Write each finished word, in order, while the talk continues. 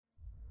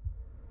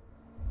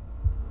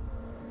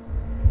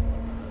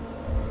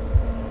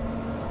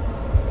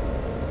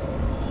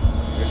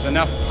There's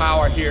enough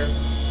power here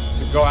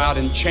to go out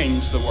and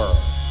change the world.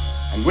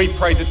 And we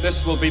pray that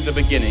this will be the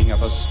beginning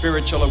of a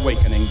spiritual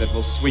awakening that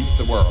will sweep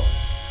the world.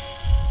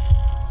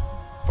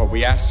 For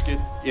we ask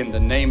it in the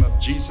name of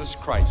Jesus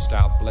Christ,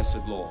 our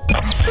blessed Lord.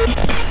 I feel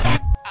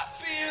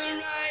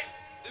right.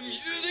 The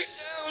music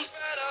sounds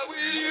better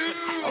with you.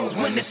 Oh,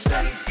 when the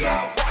saints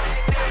go,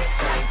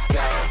 saints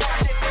go,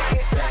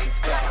 saints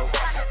go,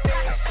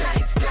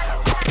 saints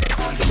go.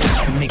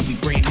 To make me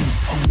brand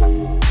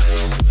new.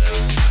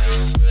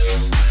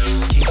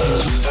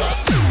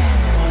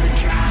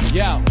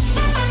 Yeah.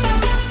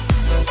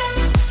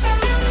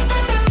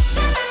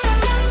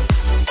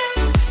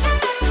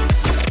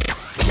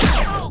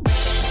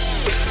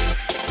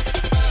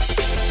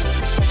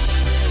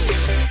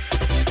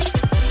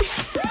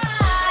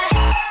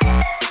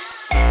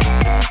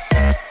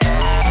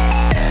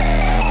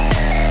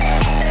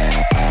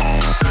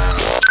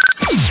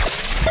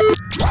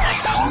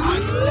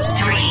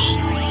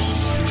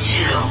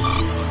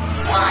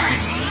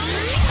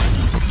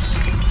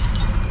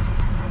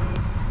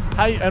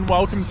 Hey, and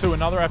welcome to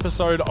another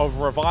episode of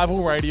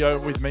Revival Radio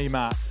with me,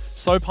 Matt.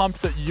 So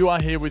pumped that you are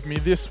here with me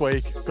this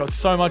week. Got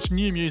so much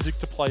new music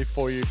to play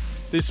for you.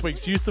 This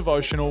week's Youth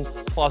Devotional,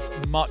 plus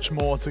much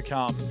more to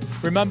come.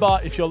 Remember,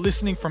 if you're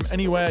listening from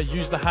anywhere,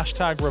 use the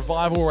hashtag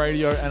Revival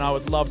Radio, and I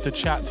would love to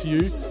chat to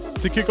you.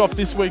 To kick off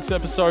this week's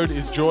episode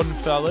is Jordan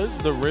Feller's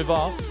The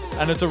River,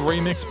 and it's a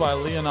remix by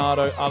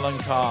Leonardo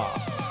Alencar.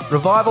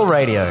 Revival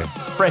Radio,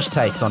 fresh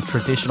takes on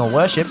traditional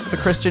worship for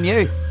Christian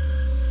youth.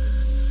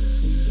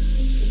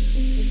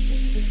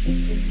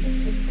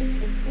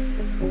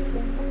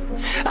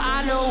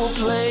 I know a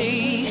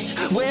place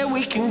where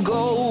we can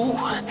go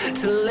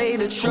to lay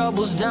the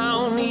troubles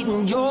down,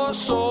 eating your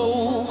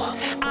soul.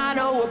 I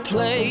know a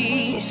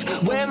place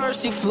where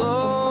mercy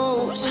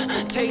flows.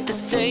 Take the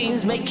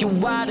stains, make you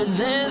whiter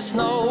than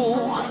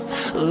snow.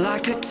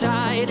 Like a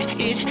tide,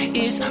 it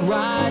is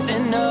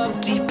rising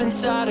up deep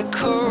inside a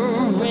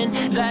current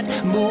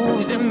that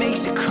moves and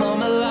makes it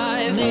come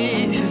alive.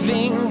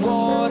 Living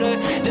water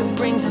that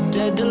brings the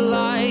dead to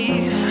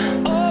life.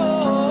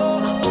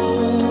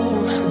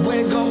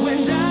 We're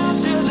going down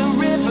to the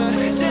river,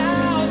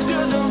 down to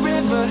the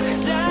river,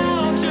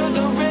 down to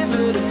the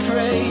river to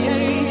pray.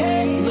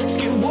 Let's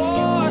get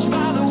washed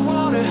by the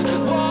water,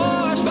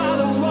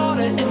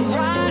 and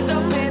rise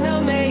up in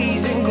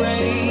amazing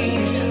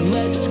grace.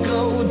 Let's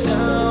go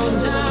down,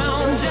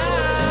 down,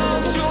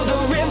 down to the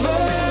river.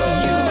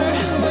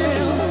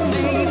 We'll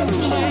leave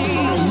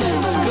change.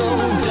 Let's go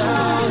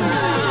down,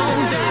 down,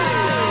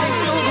 down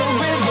to the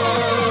river.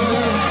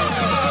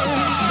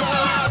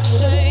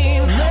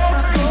 Shame.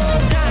 Let's go.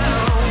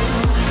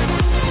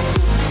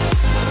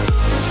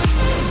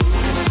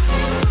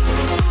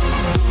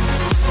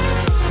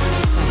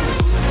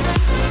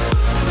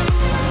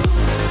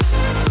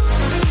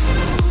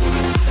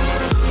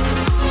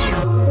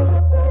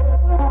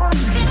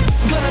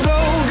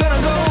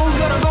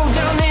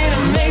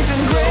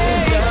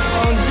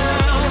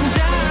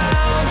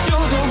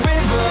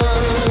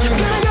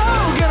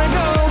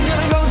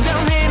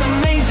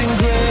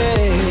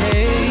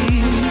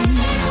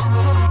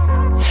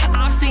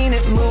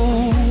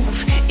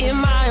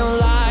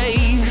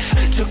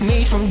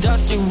 From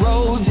dusty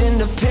roads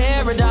into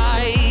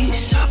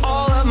paradise.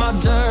 All of my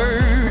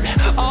dirt,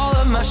 all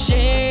of my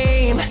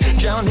shame,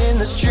 drowned in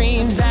the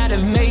streams that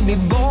have made me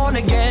born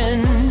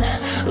again.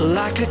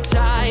 Like a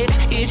tide,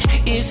 it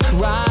is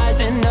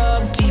rising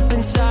up deep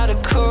inside a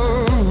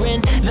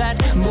current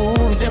that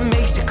moves and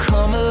makes it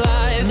come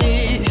alive.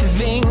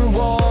 Living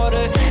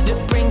water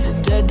that brings the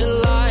dead to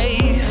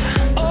life.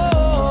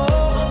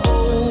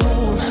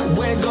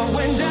 We're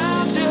going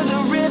down to the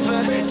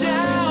river,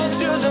 down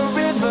to the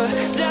river,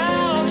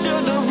 down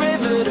to the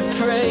river to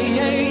pray.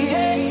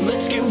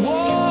 Let's get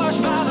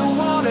washed by the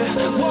water,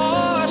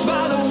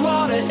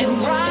 and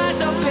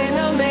rise up in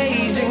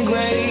amazing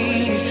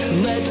grace.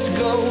 Let's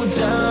go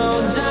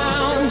down,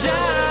 down,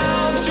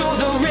 down to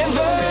the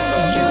river.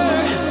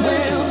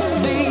 We'll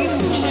leave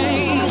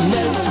change.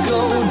 Let's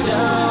go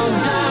down,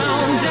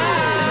 down,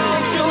 down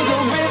to the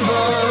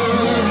river.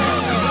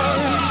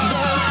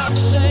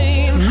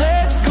 Shame.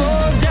 Let's go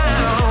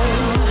down.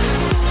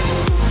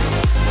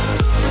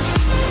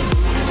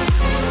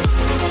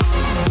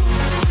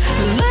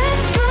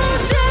 Let's go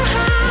down.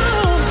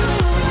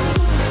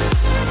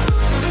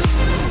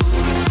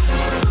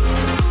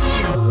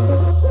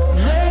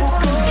 Let's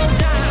go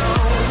down.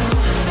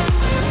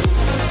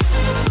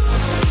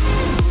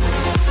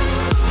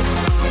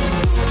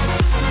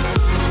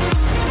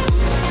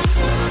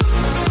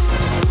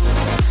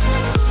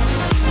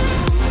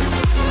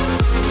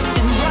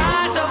 And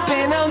rise up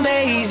in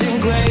amazing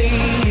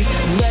grace.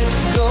 Let's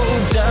go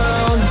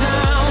down,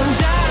 down,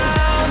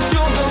 down to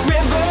the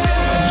river.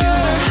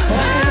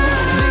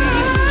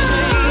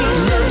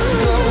 Let's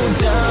go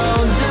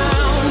down,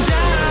 down,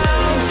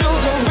 down to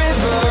the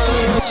river.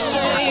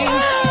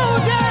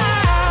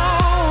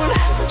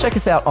 Down. Check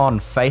us out on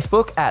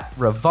Facebook at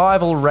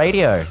Revival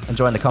Radio and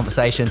join the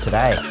conversation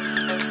today.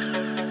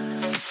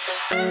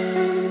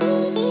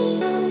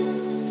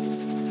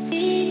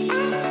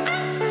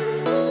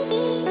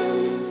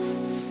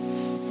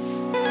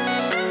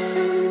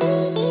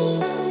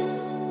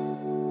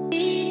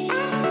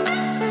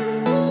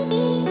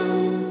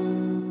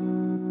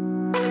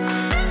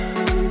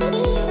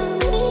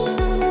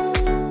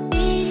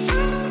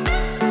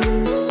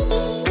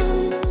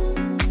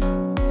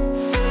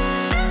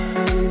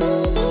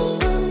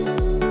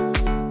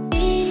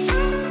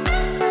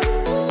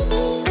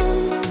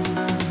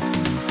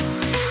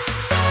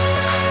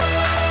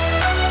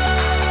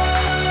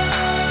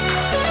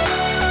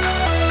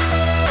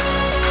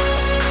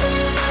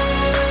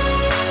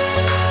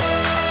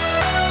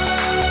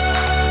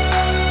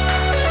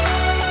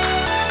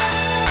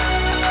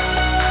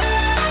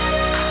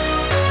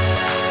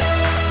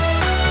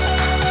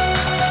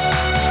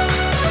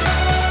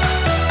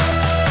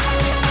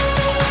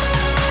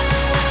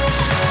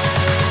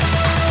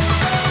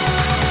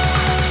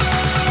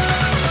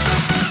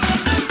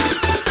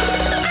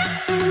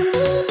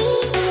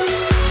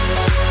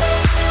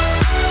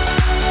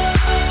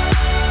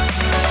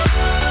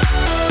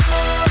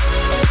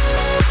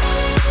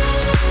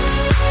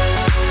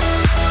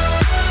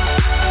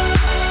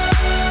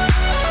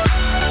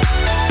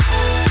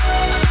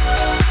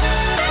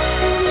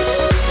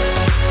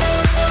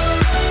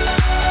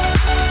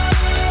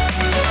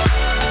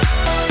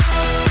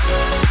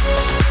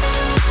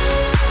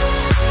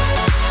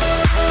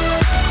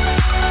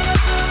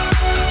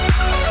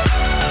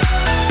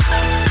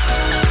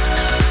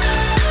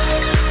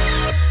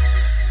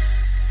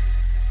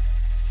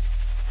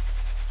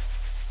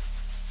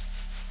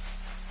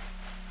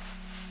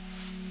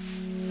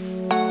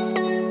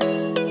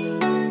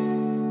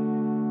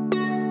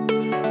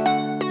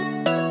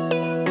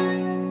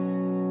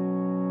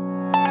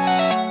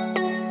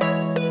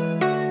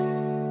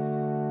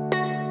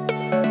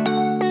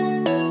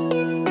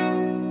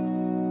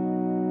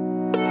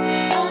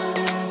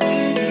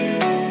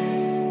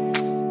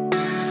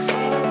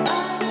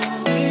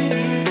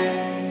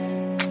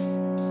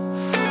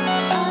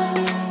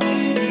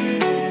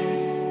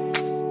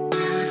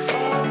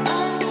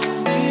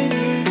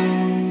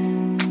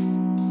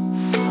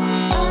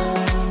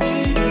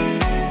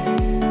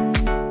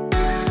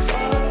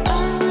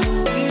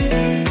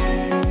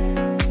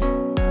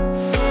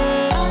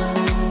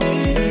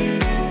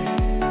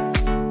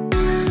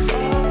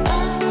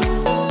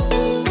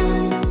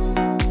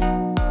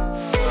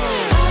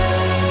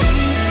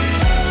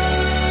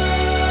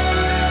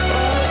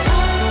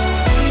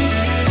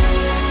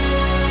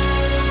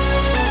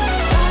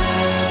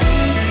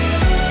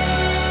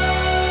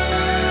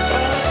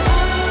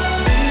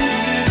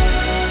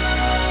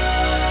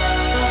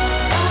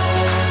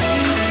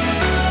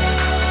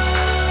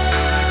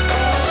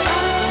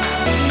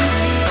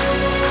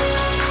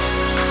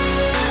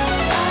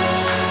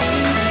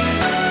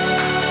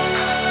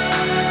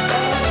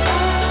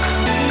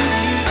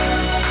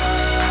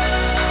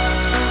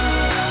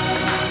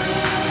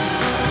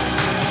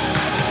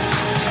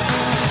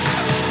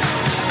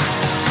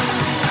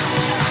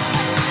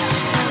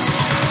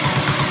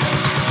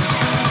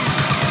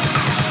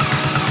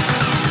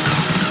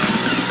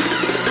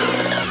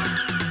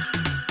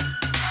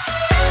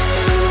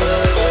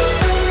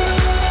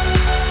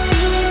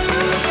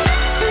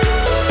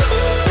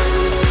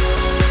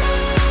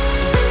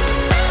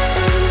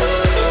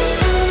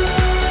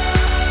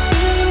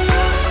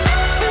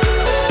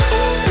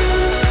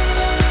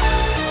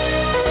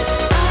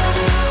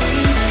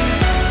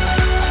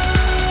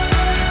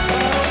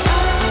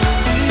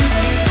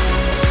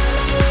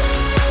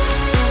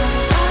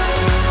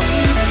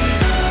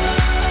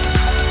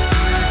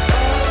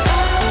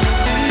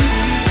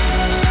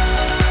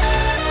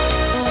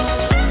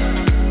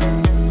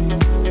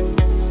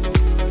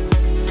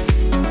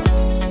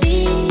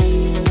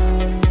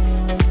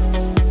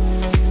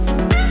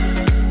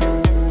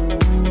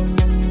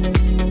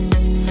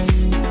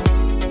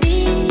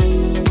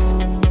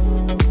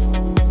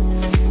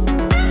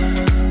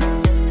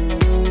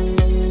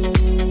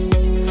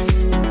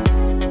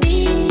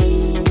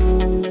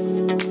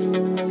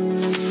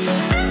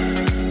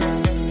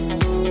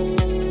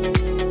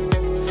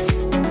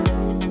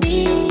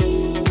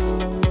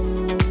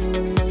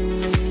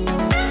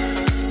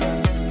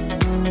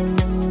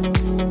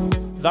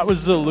 That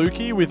was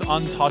Zaluki with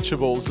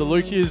Untouchable.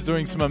 Zaluki is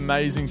doing some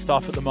amazing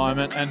stuff at the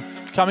moment, and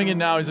coming in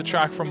now is a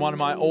track from one of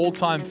my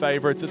all-time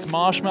favorites. It's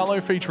Marshmello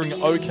featuring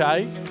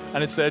OK,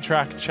 and it's their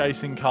track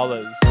Chasing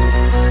Colors. We're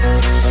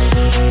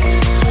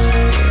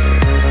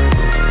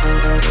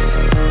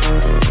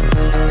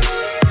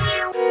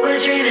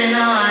dreaming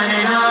on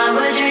and on,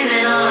 we're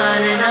dreaming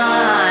on and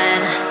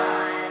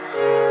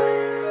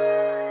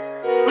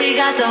on. We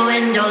got the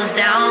windows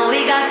down,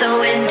 we got the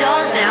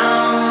windows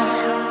down.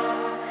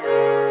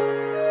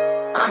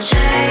 I'm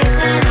chasing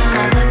all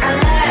of the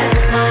colors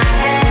in my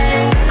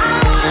head. I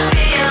wanna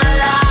be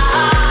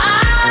alive.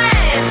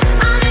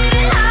 I'm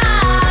living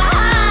high.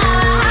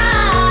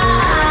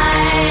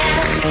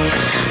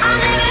 I'm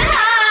living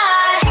high.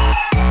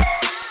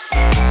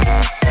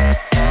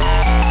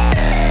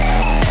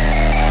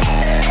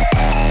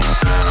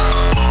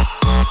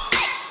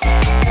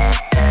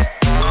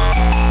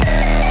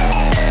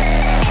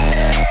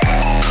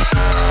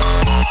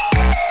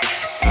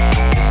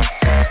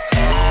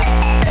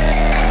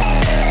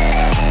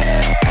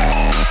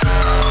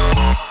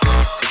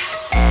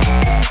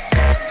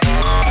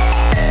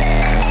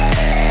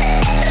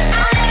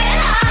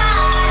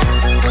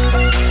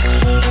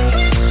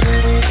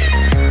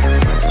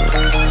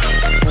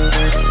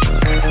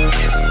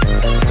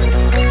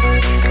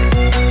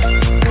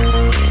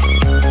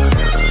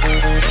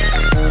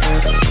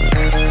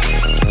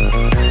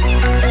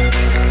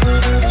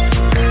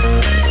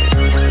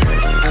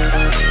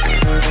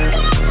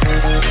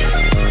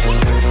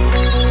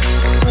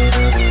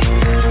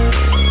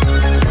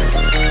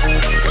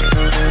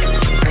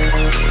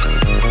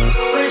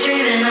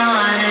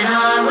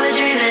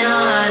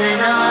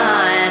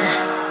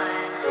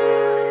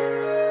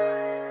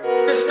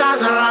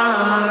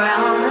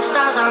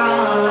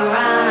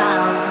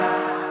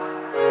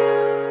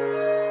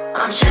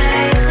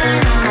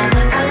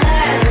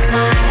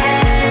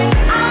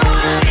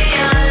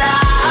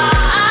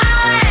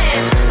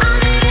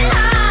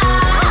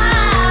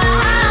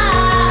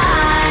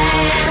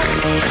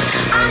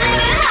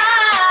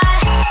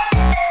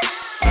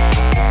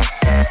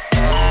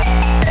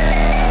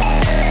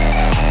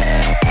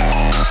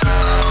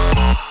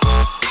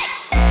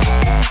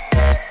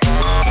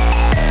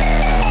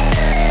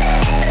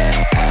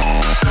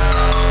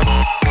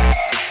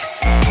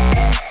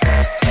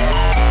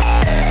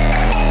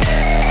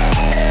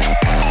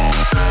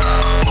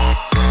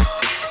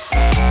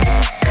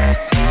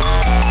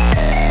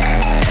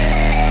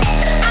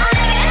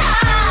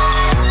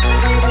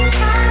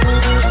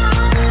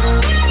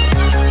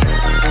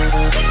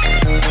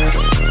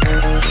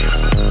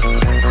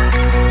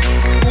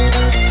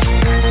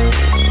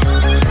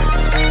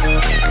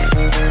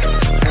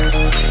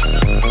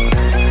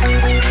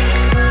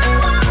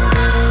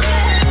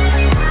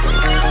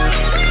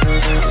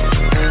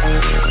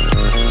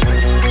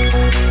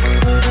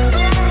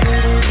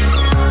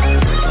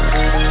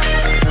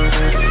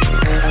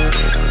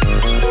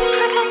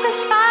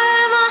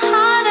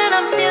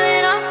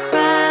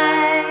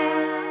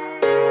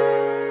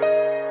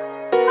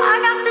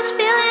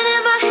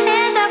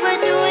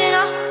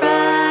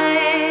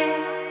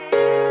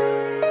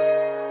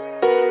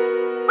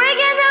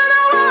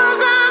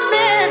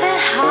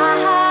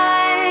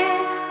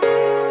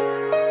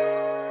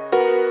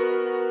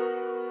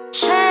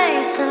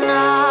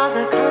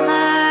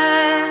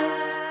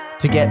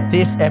 To get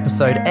this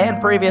episode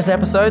and previous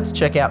episodes,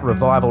 check out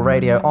Revival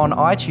Radio on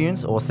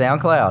iTunes or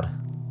SoundCloud.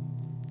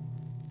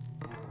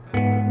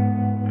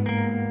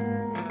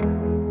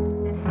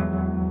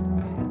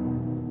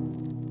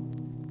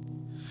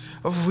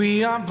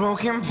 We are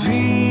broken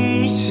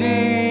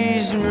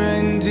pieces,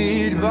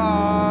 mended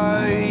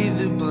by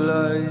the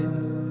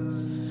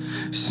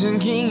blood,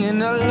 sinking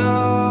in a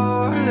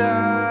love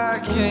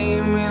that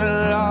came in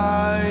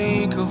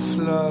like a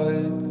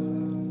flood.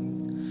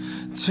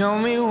 Tell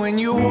me, when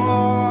you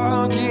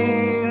walk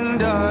in,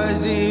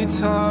 does it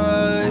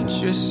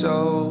touch your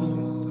soul?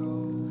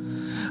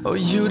 Oh,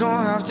 you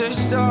don't have to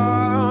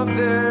stop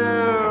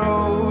there,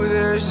 oh,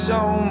 there's so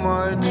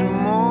much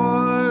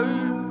more.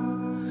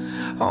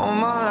 All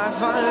my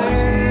life I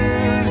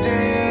lived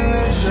in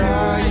the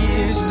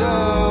driest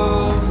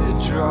of the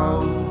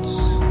droughts,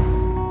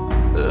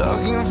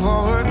 looking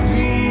for a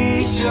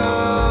piece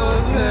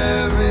of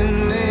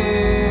heaven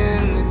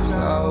in the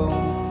clouds.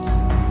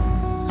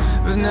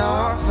 But now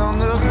I found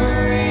the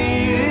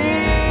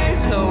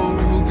greatest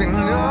hope in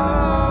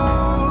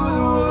all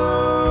the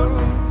world.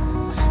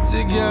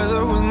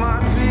 Together with my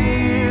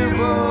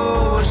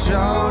people, we'll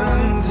shout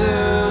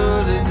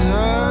until it's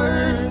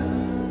heard.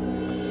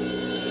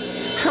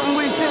 And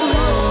we sing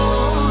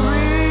glory.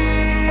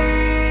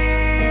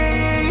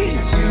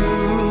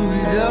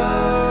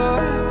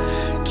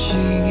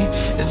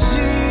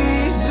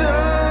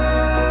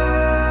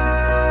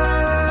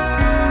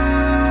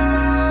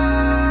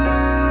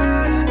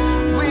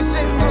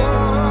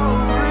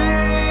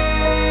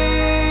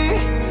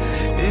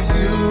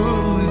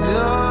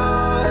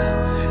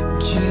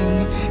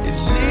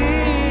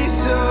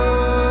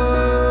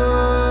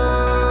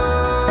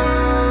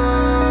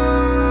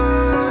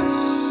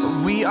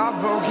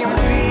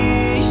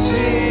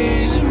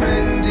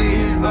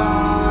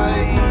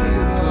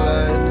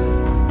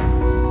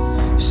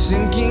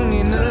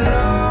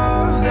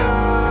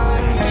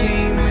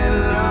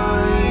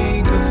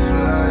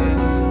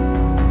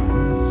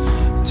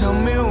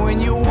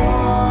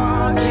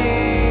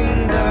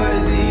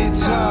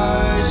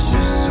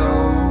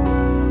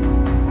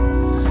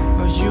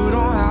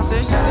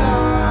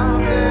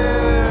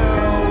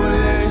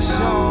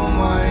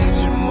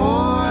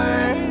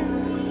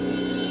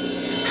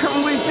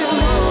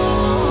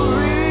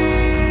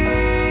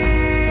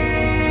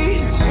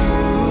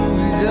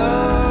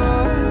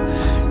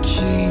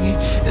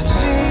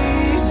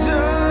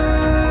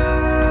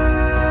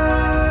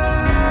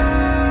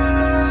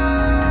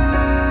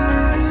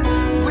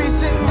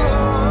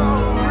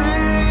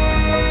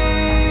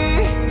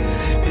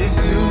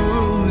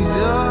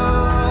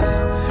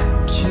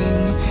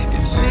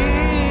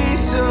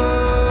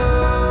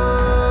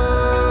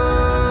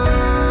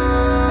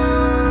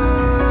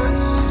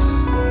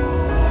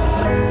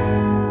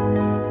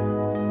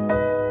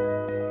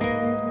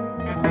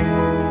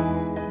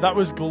 That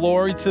was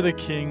Glory to the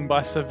King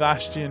by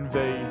Sebastian V.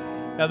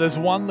 Now, there's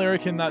one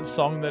lyric in that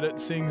song that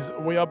it sings,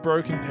 "We are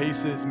broken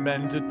pieces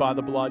mended by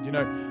the blood." You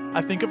know,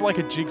 I think of like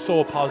a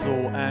jigsaw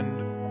puzzle,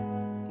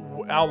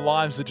 and our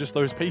lives are just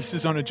those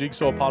pieces on a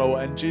jigsaw puzzle,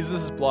 and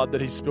Jesus' blood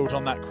that he spilled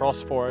on that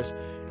cross for us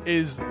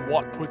is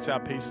what puts our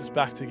pieces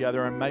back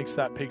together and makes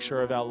that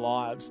picture of our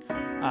lives.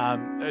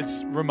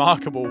 It's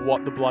remarkable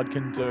what the blood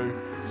can do.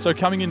 So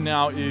coming in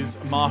now is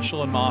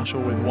Marshall and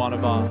Marshall with One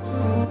of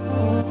Us.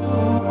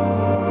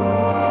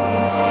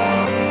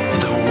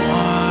 The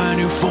one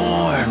who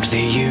formed the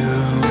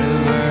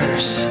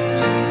universe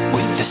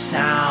with the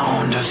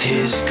sound of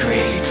his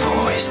great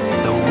voice,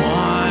 the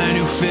one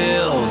who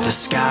filled the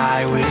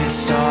sky with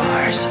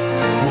stars,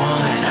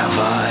 one of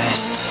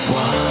us,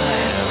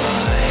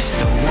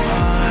 the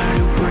one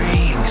who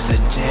brings the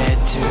dead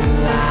to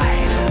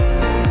life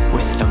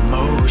with the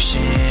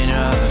motion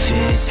of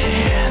his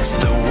hands,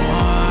 the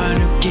one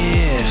who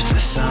gives the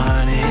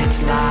sun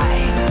its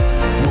light,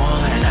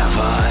 one of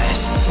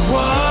us,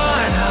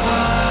 one of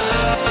us.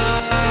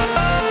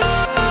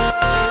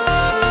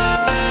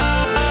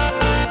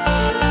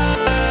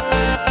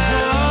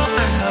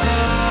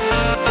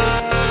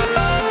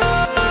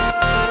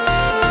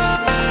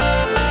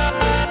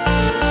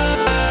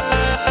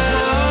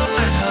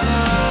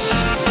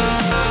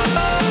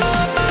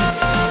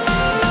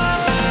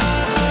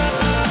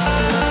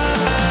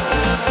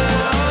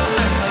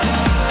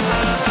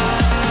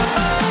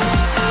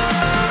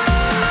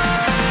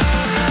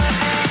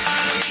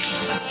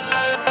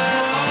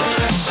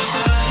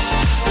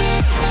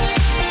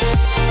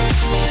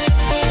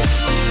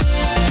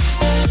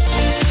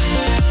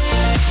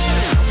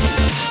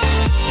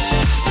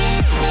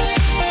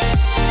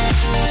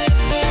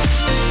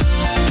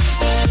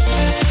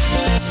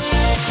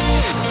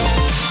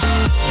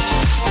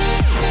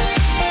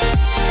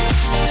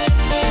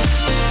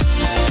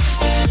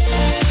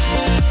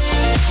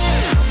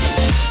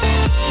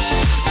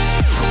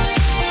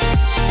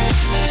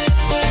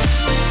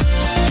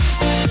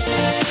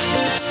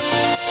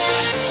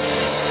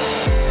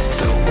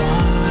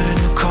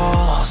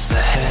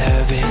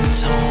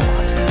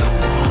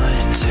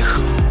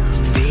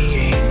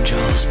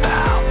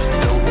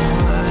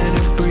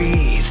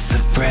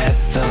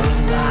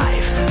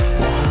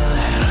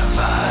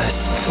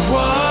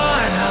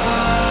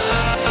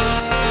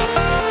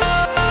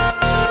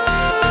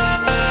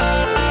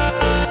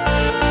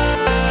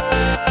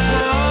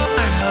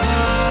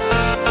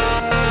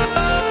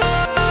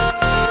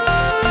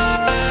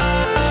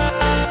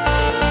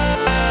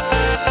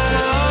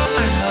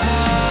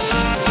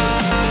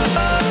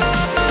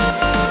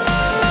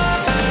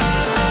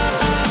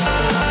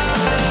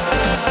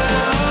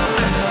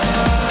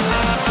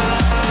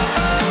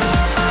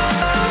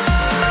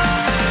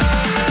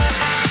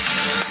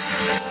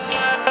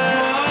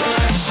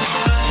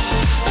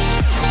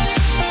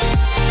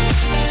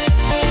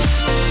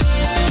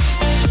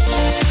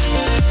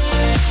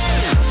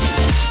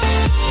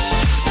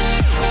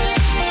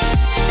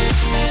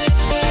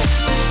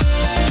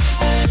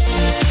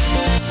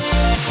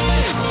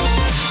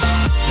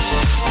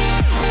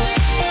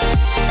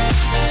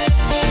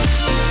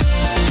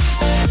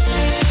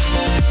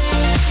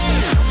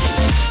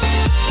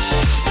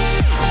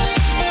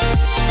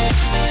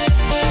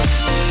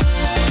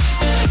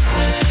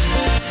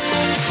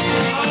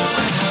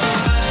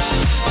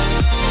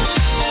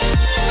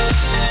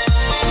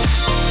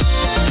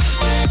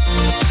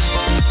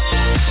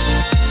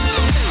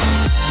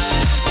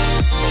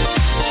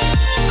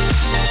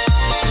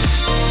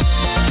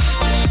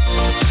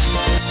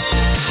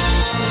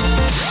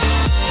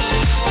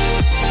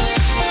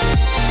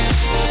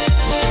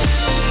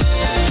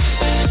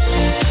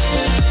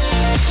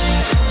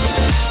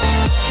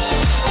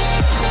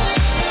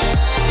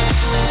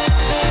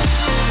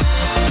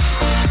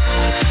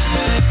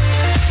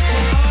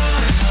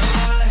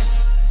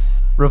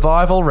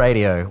 Revival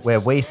Radio, where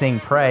we sing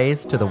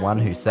praise to the one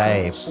who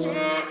saves.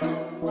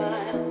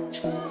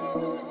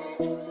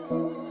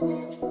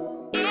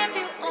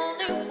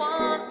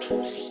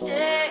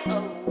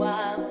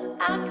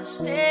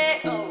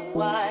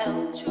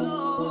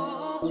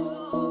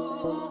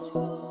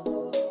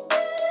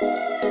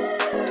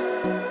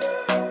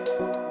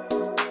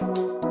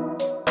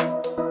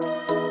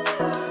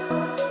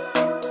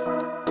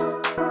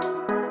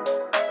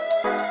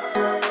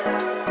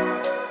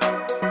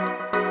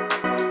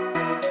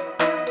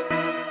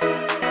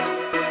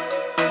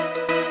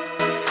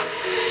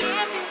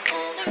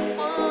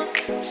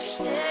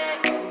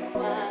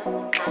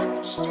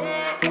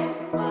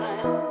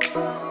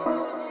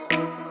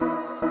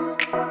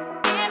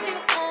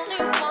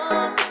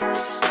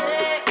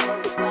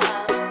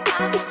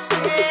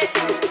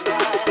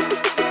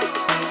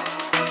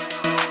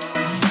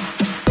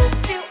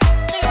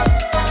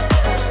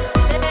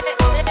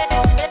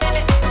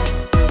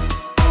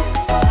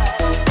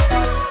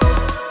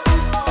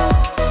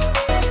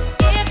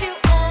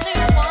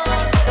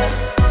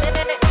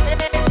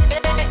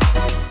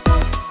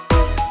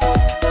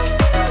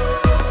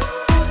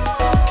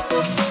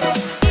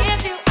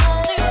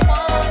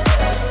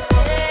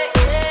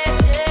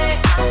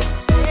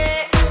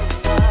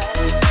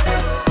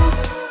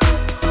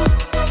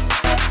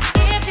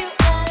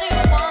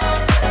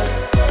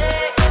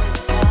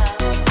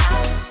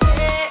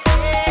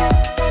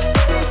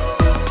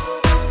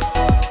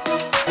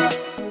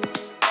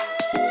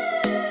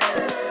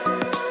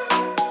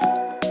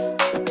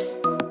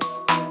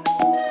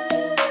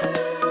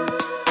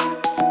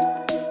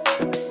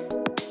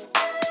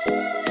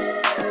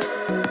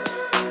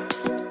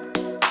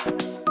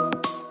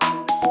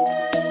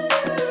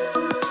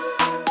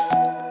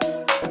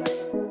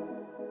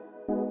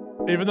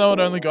 Even though it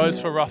only goes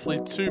for roughly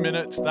 2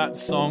 minutes, that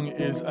song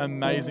is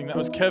amazing. That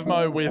was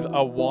Kevmo with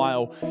A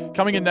While.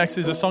 Coming in next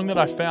is a song that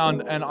I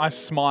found and I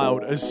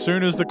smiled. As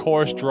soon as the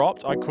chorus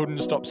dropped, I couldn't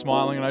stop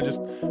smiling and I just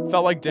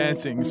felt like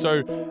dancing.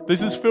 So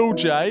this is Phil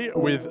J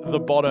with The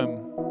Bottom.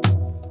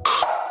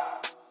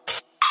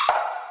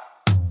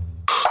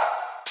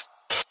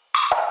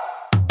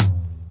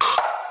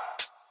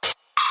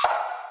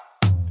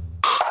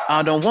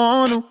 I don't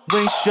wanna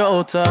waste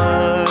your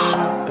time.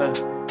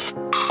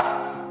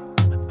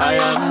 I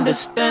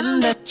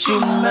understand that you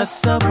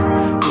mess up,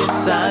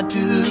 yes I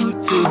do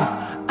too.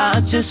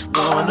 I just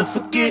wanna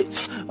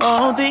forget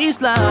all these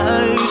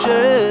lies,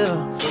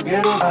 yeah.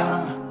 Forget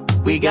about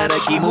them. We gotta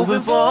keep moving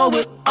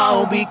forward,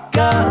 all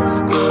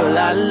because, girl,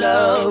 I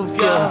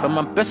love ya. But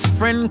my best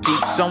friend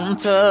keeps on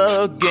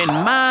tugging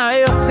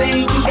my arm,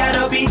 saying you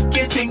gotta be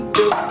getting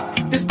through.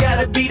 This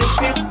gotta be the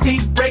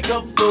 15th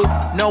breakup fool.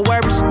 No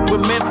worries, we're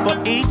meant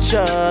for each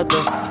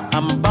other.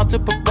 I'm about to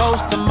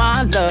propose to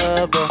my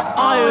lover.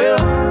 Oh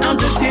yeah, I'm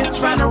just here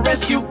trying to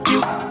rescue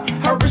you.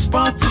 Her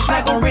response is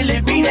not gonna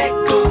really be that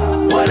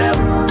cool.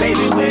 Whatever,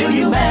 baby, will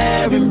you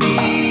marry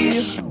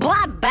me?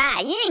 Boy,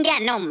 bye, you ain't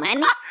got no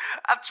money.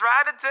 I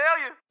tried to tell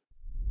you.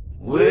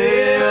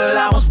 Well,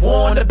 I was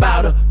warned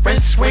about her.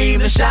 Friends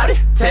screamed and shouted,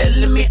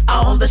 telling me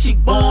all that she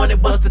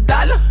wanted was the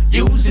dollar.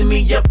 Using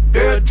me up,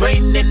 girl,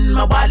 draining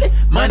my wallet.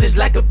 Money's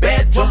like a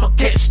bad drummer,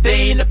 can't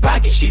stay in the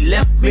pocket. She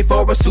left me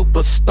for a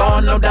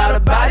superstar, no doubt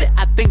about it.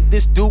 I think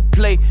this dude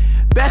play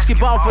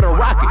basketball for the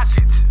Rockets.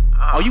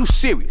 Are you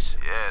serious?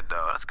 Yeah,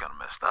 dog, that's kinda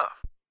messed up.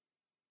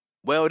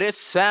 Well,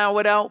 this how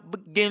it all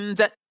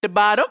begins at the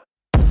bottom.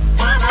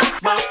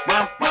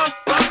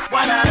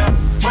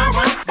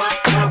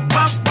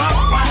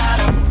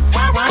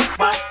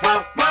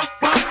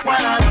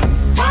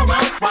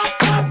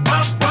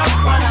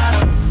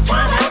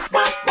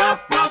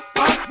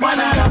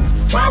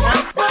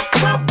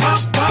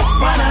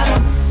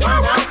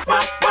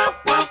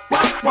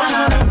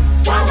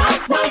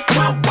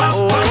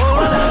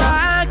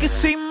 I can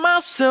see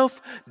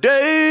myself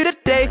day to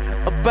day,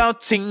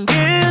 about 10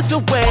 years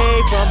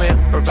away from it.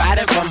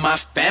 Providing for my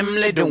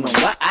family, doing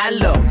what I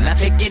love, not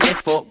taking it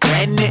for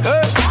granted.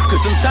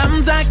 Cause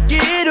sometimes I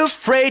get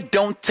afraid,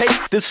 don't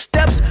take the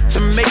steps to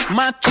make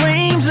my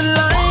dreams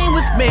align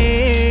with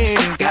me.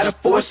 Gotta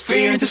force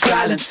fear into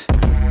silence,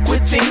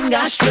 quitting,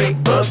 I straight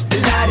up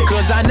denied it.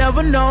 Cause I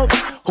never know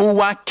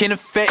who I can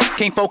affect.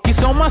 Can't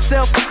focus on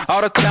myself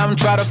all the time,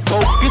 try to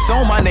focus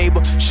on my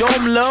neighbor. Show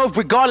him love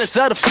regardless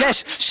of the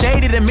flesh.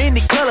 Shaded in many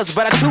colors,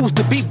 but I choose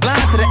to be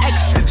blind to the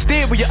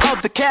exterior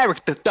of the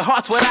character. The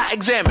heart's what I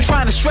examine,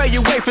 trying to stray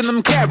away from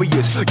them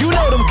carriers. You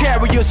know them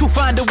carriers who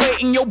find a way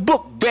in your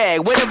book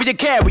bag. Whatever you're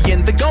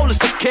carrying, the goal is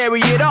to carry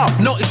it off.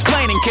 No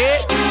explaining,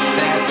 kid.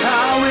 That's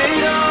how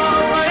it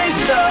always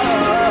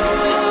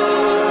starts.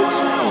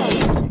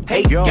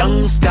 Hey,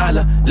 young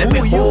scholar, let me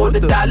hold the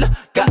dollar.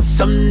 Got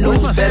some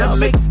news that'll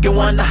make you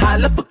wanna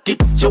holler.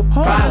 Forget your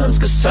problems,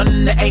 cause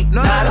son, there ain't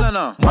nada.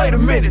 No. Wait a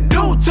minute,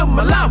 dude, to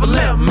my lava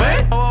lamp,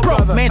 man.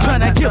 Broke man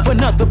tryna give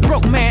another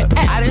broke man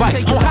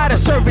advice on how to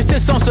service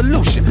his own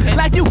solution.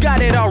 Like you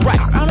got it all right.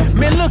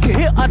 Man, look at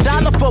here,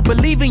 $1 for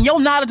believing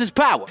your knowledge is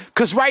power.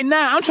 Cause right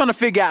now, I'm trying to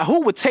figure out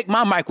who would take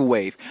my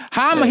microwave.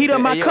 How I'ma heat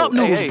up my cup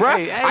noodles,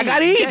 bruh. I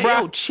gotta eat, bruh.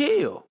 Yo,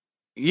 chill.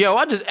 Yo,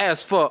 I just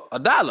asked for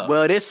 $1.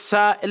 Well, this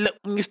how it look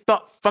when you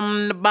start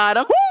from the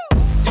bottom.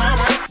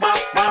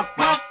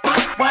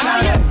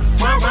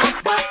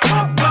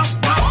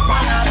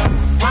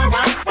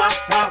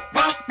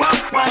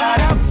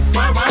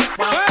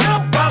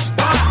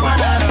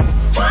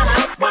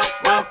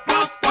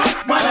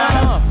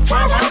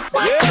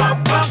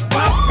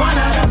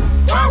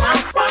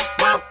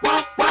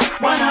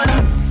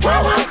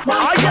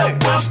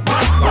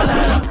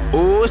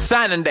 Ooh, it's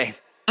signing day.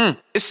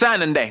 It's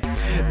signing day.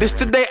 This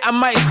today I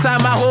might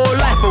sign my whole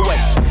life away.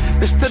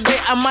 This today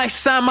I might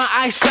sign my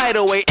eyesight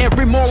away.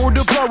 Every moral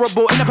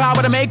deplorable and the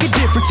power to make a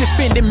difference.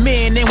 Defending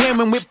men and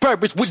women with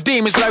purpose, with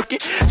demons lurking.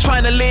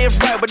 Trying to live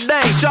right, but they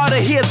ain't sure to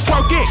hear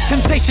twerking.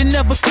 Temptation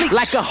never sleeps.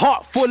 Like a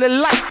heart full of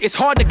life, it's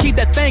hard to keep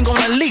that thing on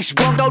a leash.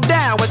 Won't go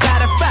down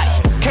without a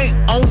fight. Can't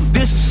own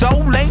this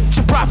soul, ain't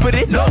your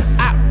property. No,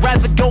 I'd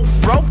rather go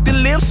broke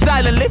than live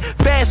silently.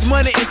 Fast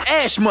money is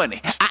ash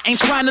money. I ain't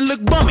trying to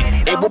look bummy.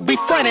 It would be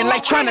funny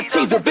like trying to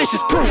tease a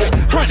vicious prude.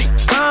 Honey,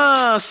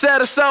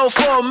 set a soul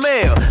for a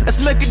meal.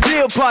 Let's make a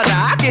deal, partner.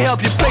 I can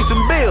help you pay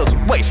some bills.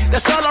 Wait,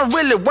 that's all I'm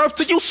really worth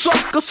to you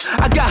suckers.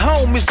 I got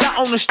homies out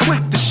on the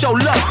street to show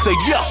love to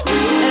you.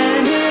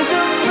 And here's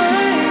a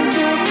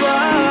major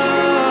part.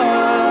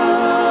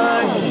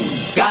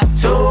 Got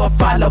to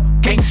follow,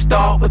 can't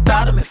start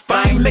without him. If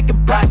I ain't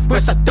making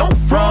progress, I don't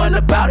front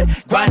about it.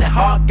 Grinding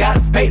hard,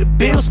 gotta pay the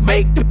bills,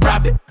 make the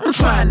profit. I'm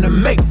trying to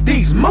make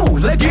these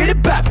moves, let's get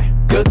it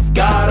poppin'. Good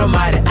God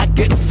Almighty, I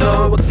get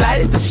so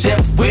excited to share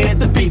with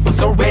the people,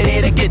 so ready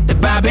to get the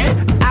vibe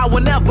in. I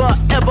will never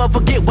ever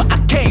forget where I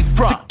came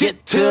from. To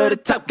get to the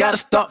top, gotta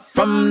start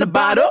from the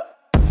bottom.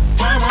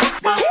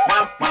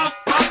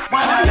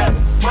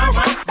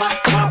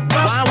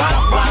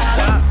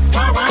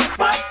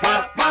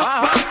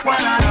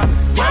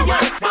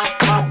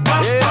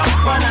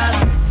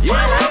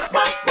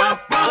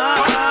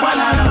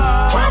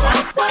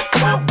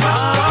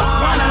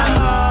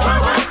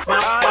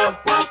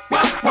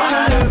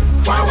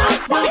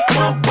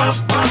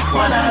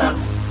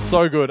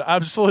 So good.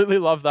 Absolutely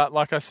love that.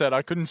 Like I said,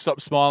 I couldn't stop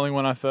smiling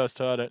when I first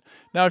heard it.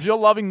 Now, if you're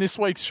loving this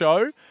week's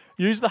show,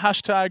 use the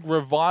hashtag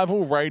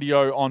Revival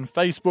Radio on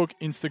Facebook,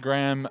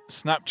 Instagram,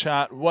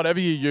 Snapchat,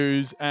 whatever you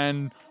use,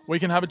 and we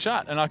can have a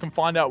chat and I can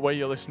find out where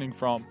you're listening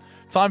from.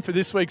 Time for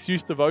this week's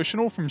Youth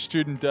Devotional from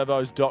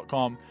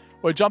StudentDevos.com.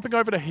 We're jumping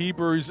over to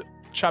Hebrews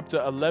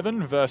chapter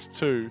 11, verse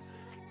 2.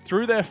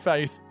 Through their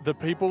faith, the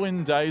people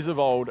in days of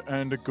old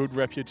earned a good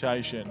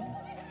reputation.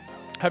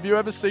 Have you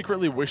ever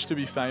secretly wished to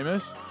be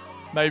famous?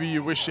 Maybe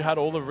you wished you had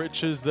all the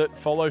riches that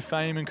follow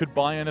fame and could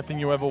buy anything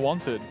you ever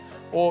wanted.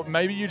 Or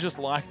maybe you just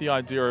like the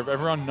idea of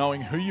everyone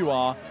knowing who you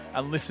are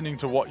and listening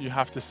to what you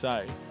have to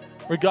say.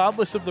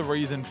 Regardless of the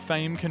reason,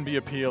 fame can be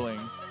appealing.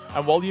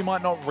 And while you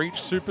might not reach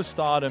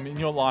superstardom in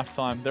your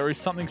lifetime, there is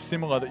something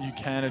similar that you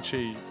can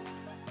achieve.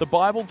 The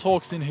Bible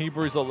talks in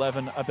Hebrews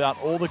 11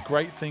 about all the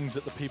great things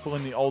that the people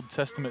in the Old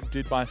Testament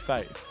did by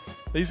faith.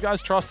 These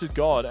guys trusted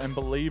God and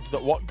believed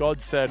that what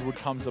God said would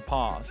come to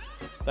pass.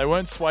 They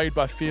weren't swayed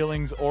by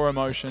feelings or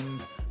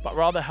emotions, but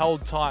rather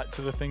held tight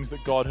to the things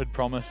that God had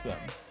promised them.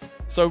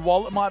 So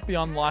while it might be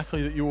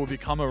unlikely that you will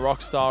become a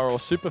rock star or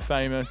super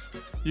famous,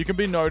 you can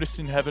be noticed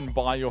in heaven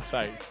by your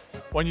faith.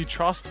 When you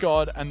trust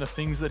God and the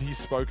things that He's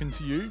spoken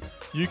to you,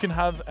 you can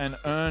have and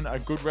earn a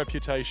good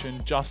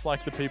reputation just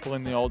like the people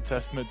in the Old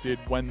Testament did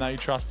when they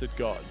trusted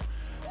God.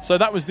 So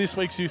that was this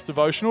week's Youth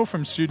Devotional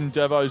from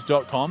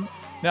StudentDevos.com.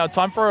 Now,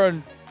 time for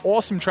an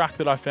awesome track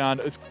that I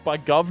found. It's by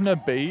Governor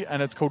B,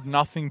 and it's called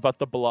Nothing But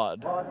the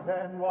Blood. What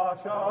can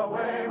wash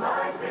away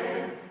my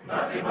sin?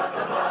 Nothing but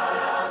the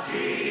blood of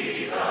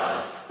Jesus.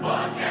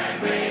 What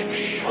can make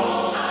me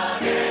whole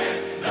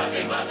again?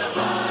 Nothing but the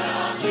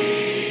blood of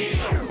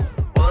Jesus.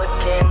 What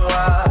can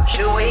wash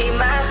away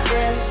my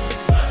sin?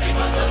 Nothing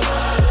but the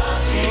blood of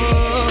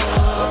Jesus.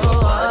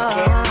 What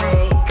can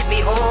make me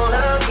whole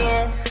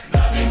again?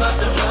 Nothing but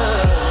the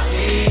blood of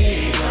Jesus.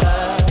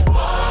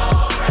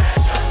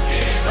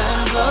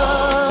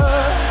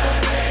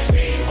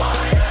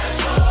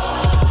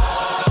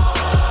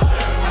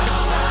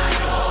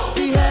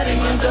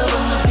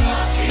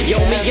 Yo,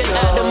 me and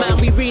Adam, man,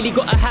 we really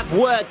gotta have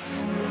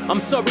words.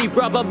 I'm sorry,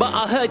 brother, but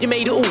I heard you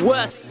made it all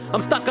worse.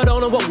 I'm stuck, I don't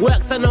know what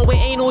works. I know it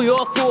ain't all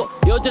your fault.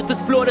 You're just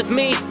as flawed as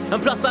me.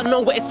 And plus, I know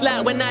what it's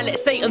like when I let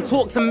Satan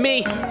talk to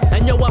me.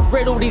 And yo, I've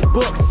read all these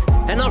books,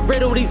 and I've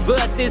read all these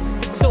verses.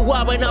 So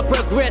why, when I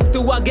progress,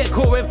 do I get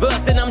caught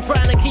reversing? I'm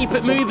trying to keep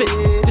it moving,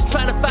 just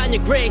trying to find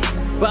your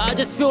grace. But I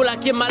just feel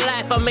like in my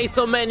life I made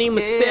so many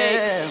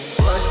mistakes.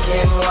 Yeah. What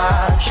can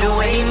wash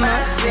away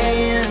my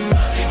sins?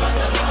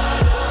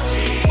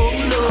 Oh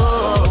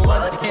Lord,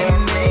 what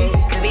can make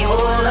me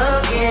whole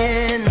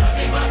again?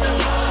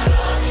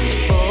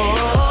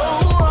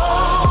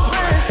 Oh,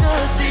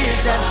 precious is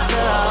that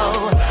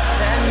flow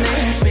that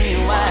makes me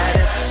white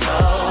as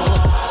snow.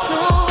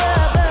 No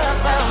other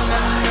found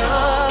I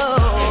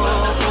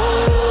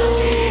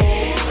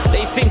know.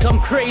 They think I'm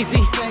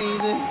crazy,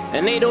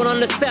 and they don't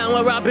understand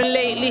where I've been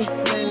lately.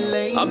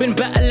 I've been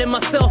battling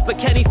myself, but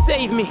can He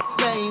save me?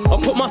 I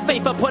put my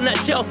faith up on that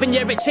shelf, and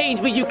yeah, it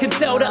changed me. You can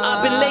tell that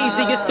I've been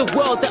lazy. It's the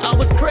world that I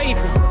was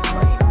craving.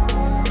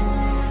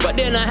 But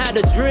then I had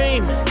a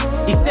dream.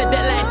 He said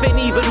that life ain't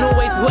even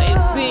always what it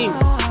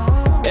seems.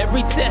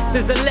 Every test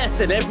is a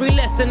lesson, every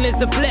lesson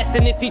is a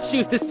blessing if you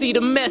choose to see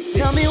the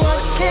message. Tell me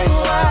what can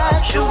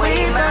wash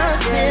away my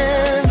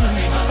sins.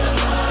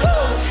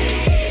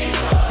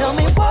 Tell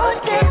me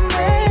what can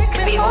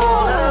make me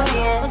whole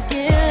again.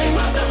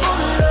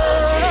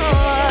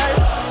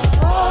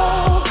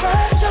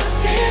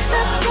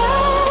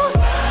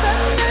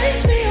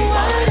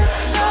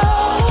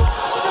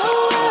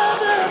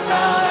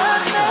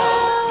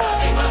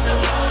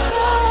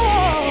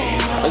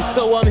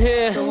 So I'm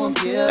here,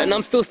 and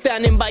I'm still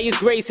standing by His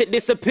grace, it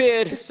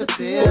disappeared.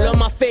 All of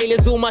my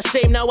failures, all my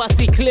shame, now I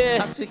see clear.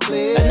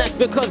 And that's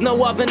because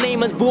no other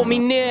name has brought me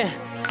near.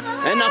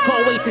 And I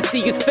can't wait to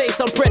see His face,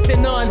 I'm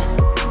pressing on.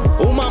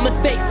 All my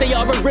mistakes, they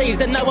are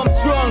erased, and now I'm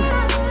strong.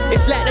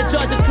 It's like the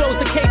judge has closed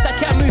the case, I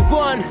can't move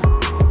on.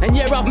 And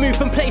yeah, I've moved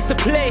from place to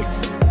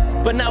place,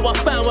 but now I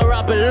found where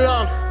I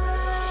belong.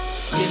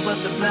 It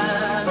was the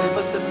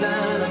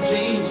blood of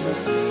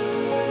Jesus.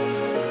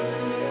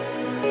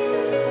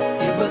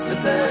 It was the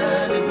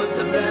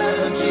blood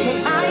of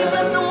Jesus. I ain't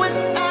nothing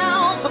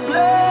without the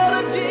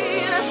blood of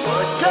Jesus.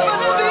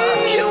 Governor B,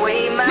 you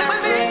with me.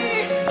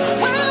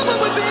 Where would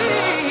we be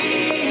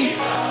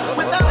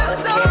without His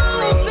soul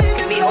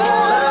saving me? Oh,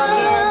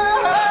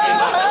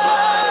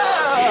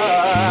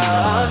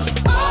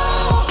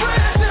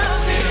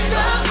 precious is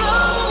that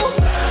blood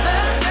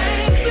that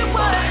makes me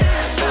white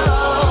as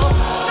snow.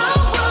 No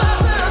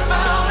other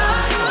found I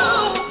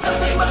knew,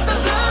 nothing but the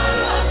blood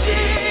of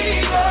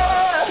Jesus.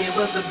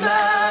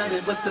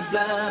 It was the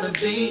blood of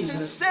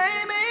Jesus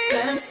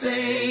and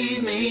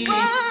save me. It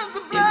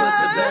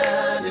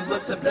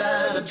was the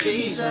blood of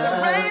Jesus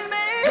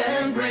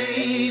and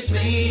raise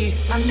me.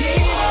 I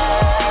need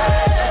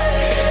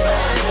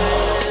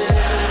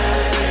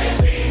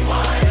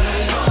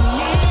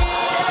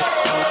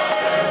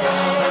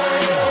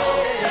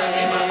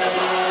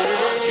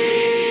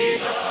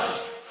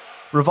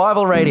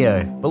Revival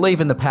Radio.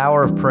 Believe in the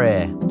power of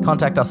prayer.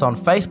 Contact us on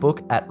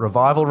Facebook at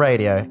Revival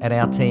Radio and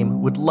our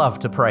team would love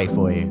to pray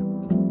for you.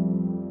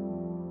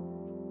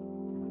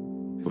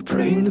 We're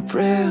praying the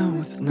prayer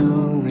with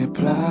no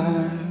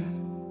reply.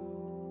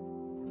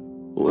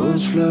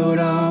 Words float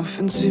off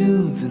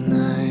into the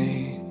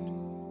night.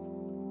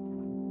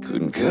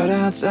 Couldn't cut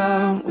our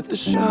time with the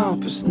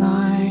sharpest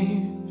knife.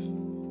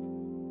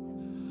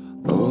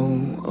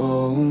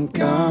 Oh,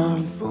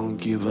 God,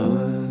 forgive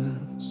us.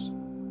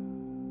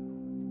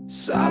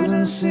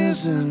 Silence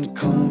isn't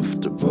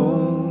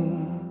comfortable.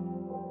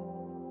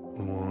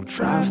 We won't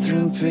drive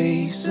through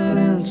peace and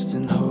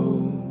instant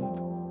hope.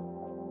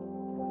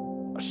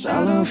 Our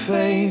shallow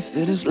faith,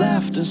 it has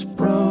left us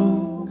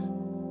broke.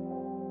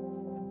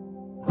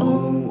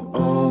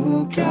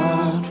 Oh,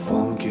 God,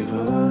 forgive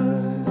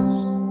us.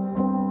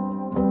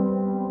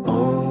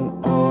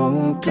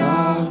 Oh,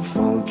 God,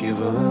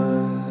 forgive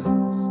us.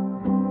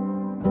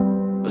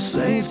 A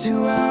slave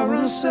to our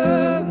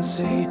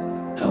uncertainty,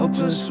 help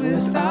us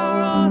with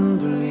our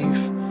unbelief.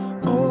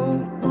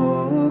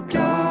 Oh,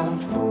 God,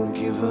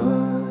 forgive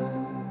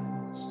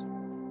us.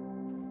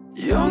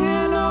 Young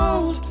and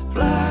old,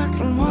 black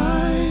and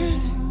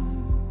white,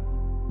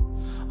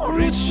 or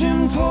rich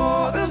and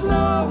poor, there's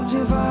no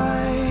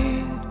divide.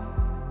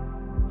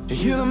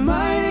 You're the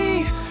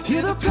mighty,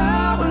 you're the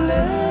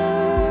powerless,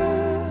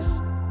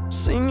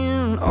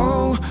 singing,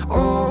 oh,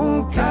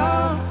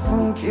 God,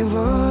 forgive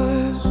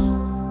us.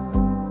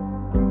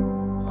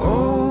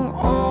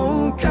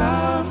 Oh,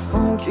 God,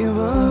 forgive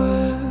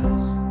us.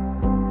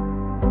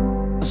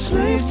 A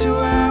slave to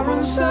our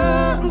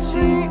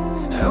uncertainty,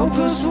 help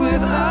us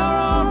with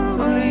our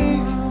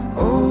unbelief.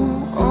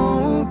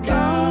 Oh,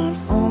 God,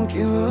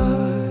 forgive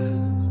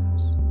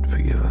us.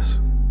 Forgive us.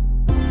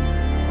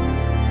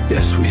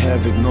 Yes, we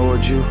have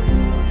ignored you.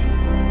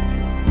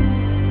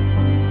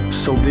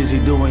 So busy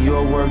doing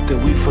your work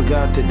that we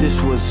forgot that this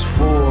was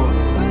for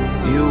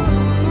you.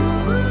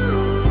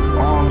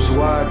 Arms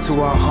wide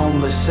to our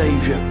homeless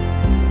savior,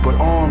 but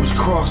arms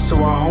crossed to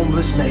our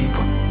homeless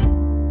neighbor.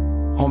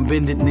 On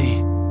bended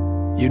knee,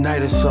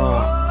 unite us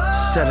all,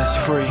 set us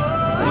free. With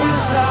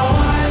our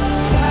white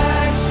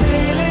flag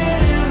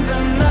sailing in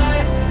the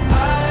night,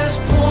 eyes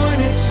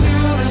pointed to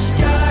the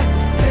sky,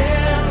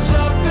 hands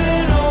up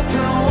and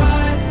open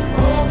wide,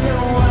 open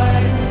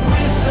wide.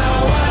 With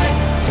our white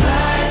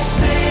flag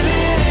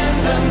sailing in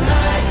the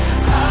night,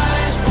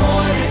 eyes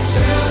pointed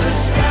to the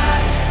sky,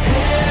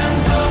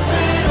 hands up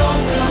and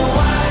open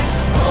wide,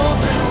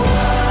 open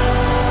wide.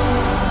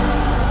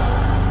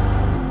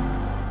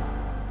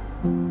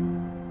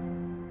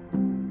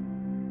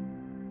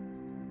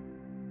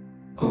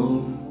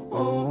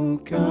 Oh,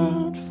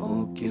 God,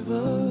 forgive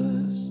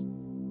us.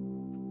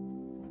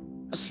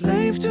 A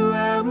slave to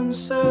our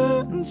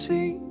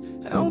uncertainty,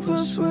 help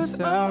us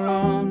with our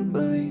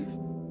unbelief.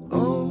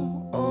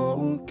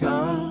 Oh,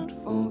 God,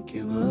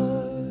 forgive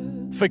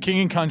us. For King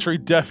and Country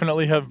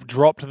definitely have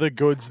dropped the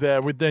goods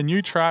there with their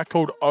new track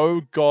called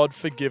Oh God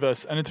Forgive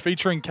Us, and it's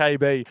featuring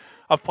KB.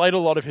 I've played a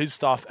lot of his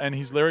stuff and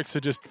his lyrics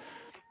are just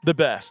the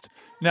best.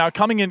 Now,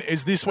 coming in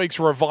is this week's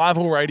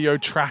Revival Radio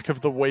track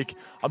of the week.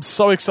 I'm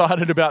so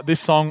excited about this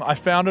song. I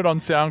found it on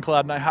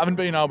SoundCloud and I haven't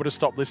been able to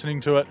stop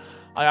listening to it.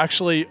 I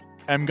actually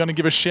am going to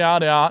give a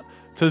shout out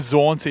to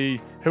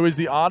Zaunty, who is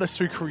the artist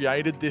who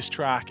created this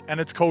track,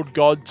 and it's called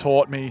God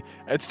Taught Me.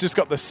 It's just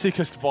got the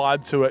sickest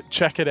vibe to it.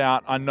 Check it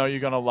out. I know you're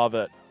going to love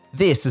it.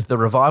 This is the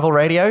Revival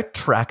Radio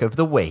track of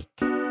the week.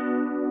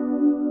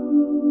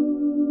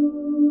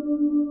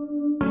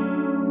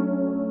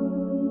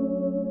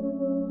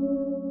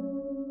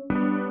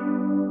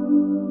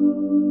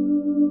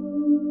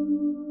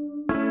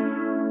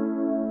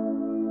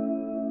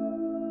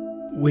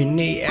 When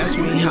they ask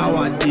me how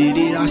I did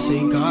it, I say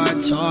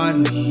God taught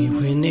me.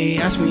 When they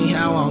ask me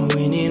how I'm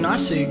winning, I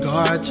say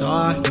God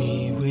taught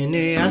me. When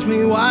they ask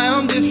me why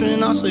I'm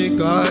different, I say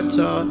God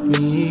taught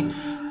me.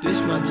 This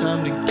my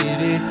time to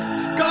get it.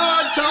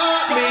 God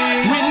taught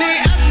me. When they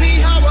ask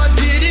me how I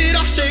did it,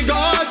 I say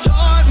God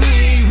taught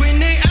me. When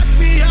they ask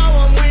me how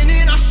I'm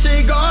winning, I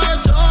say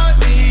God taught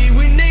me.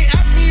 When they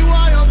ask me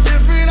why I'm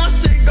different, I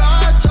say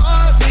God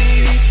taught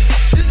me.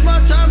 This my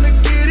time to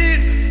get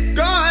it.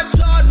 God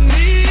taught me.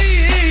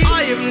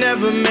 I have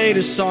never made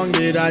a song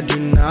that I do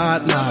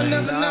not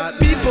like.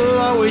 People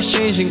always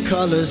changing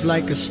colors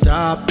like a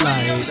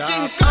stoplight.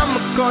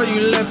 I'ma call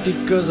you lefty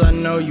cause I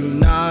know you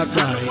not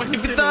right.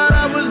 If you thought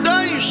I was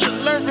done, you should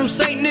learn from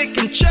Saint Nick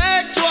and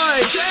check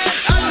twice.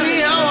 Ask me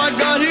how I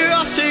got here,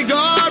 I'll say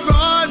God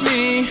brought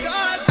me.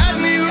 Ask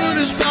me who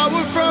this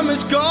power from,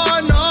 it's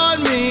God, not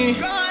me.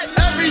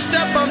 Every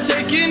step I'm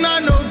taking, I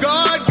know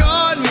God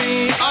got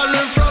me. I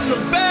learn from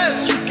the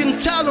best, you can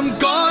tell them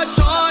God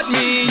taught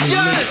me.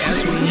 Yes.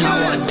 Ask me how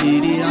I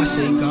did it, I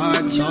say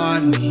God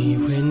taught me.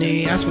 When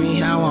they ask me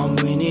how I'm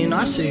winning,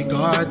 I say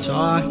God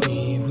taught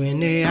me. When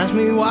they ask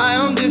me why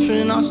I'm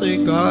different, I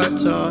say God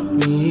taught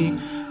me.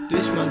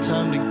 This my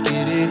time to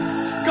get it.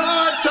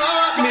 God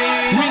taught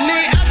me. When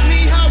they ask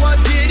me how I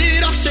did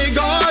it, I say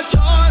God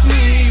taught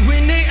me.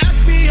 When they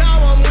ask me how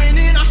I'm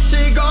winning, I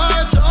say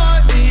God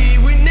taught me.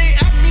 When they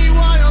ask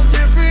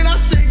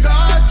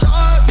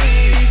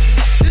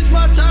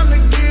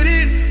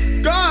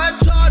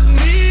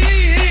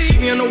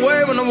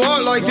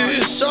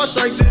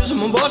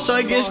boss,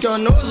 I guess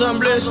God knows I'm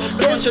blessed.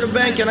 Go to the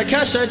bank and I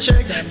cash that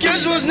check.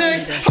 Guess what's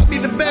next? I'll be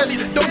the best.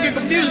 Don't get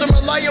confused, I'm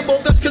reliable.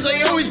 That's cause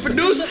I always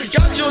produce.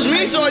 God chose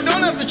me, so I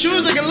don't have to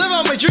choose. I can live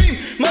out my dream.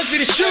 Must be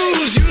the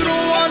shoes. You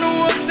don't want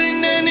to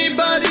offend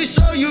anybody,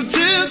 so you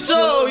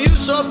tiptoe. You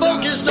so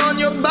focused on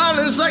your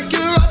balance like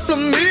you're a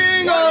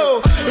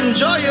flamingo.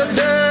 Enjoy your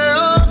day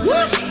off.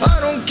 I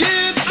don't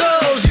get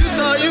those. You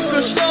thought you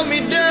could slow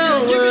me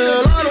down.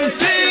 Well, I don't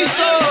think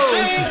so.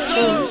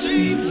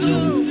 Speaks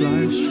don't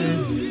fly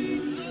straight.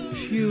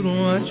 If you don't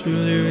watch your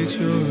lyrics,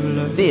 you're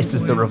like. This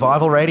is the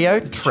Revival Radio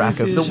Track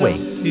of the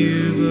Week.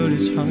 Here, but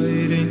it's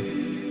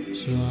hiding.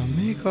 So I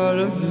make all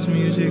of this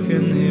music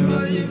and they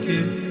like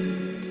it.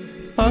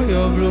 Why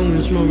y'all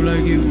blowing smoke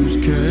like it was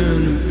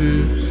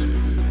cannabis?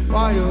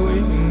 Why are we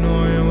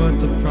ignoring what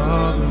the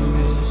problem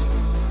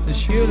is?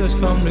 This year let's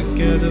come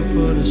together,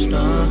 put a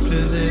stop to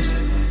this.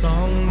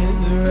 Long live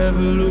the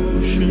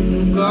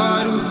revolution,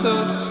 God with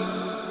us,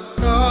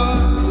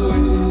 God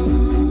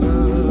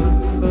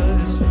with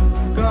us,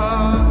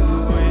 God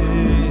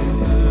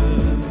with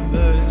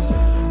us,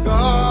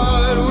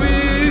 God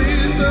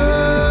with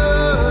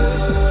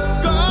us,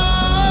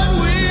 God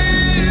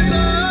with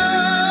us.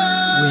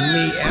 When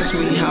they ask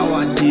me how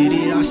I did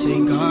it, I say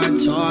God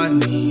taught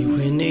me.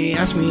 When they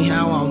ask me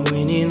how I'm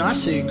winning, I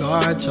say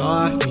God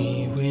taught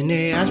me. When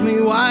they ask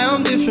me why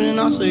I'm different,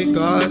 I say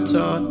God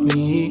taught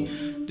me.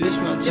 This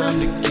my time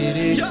to get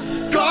it.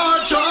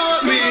 God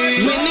taught me.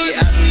 When they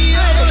ask me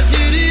how I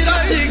did it, I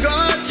say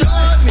God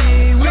taught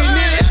me. When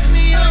they ask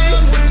me how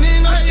I'm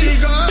winning, I say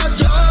God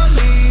taught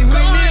me.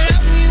 When they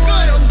ask me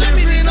why I'm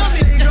different, I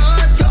say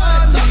God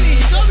taught me.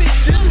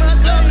 This my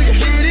time to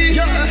get it.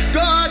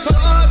 God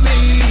taught me.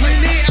 When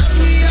they ask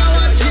me how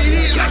I did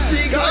it, I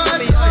say God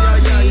taught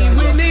me.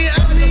 When they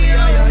ask me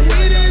how I'm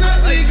winning, I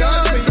say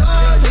God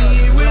taught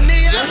me. When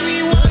they ask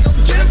me why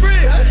I'm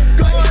different,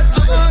 God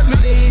taught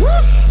me.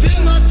 This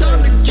my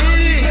time to get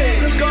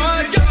it.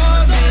 God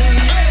taught me.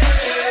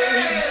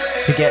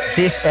 To get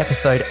this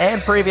episode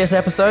and previous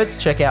episodes,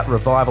 check out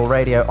Revival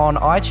Radio on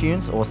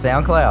iTunes or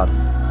SoundCloud.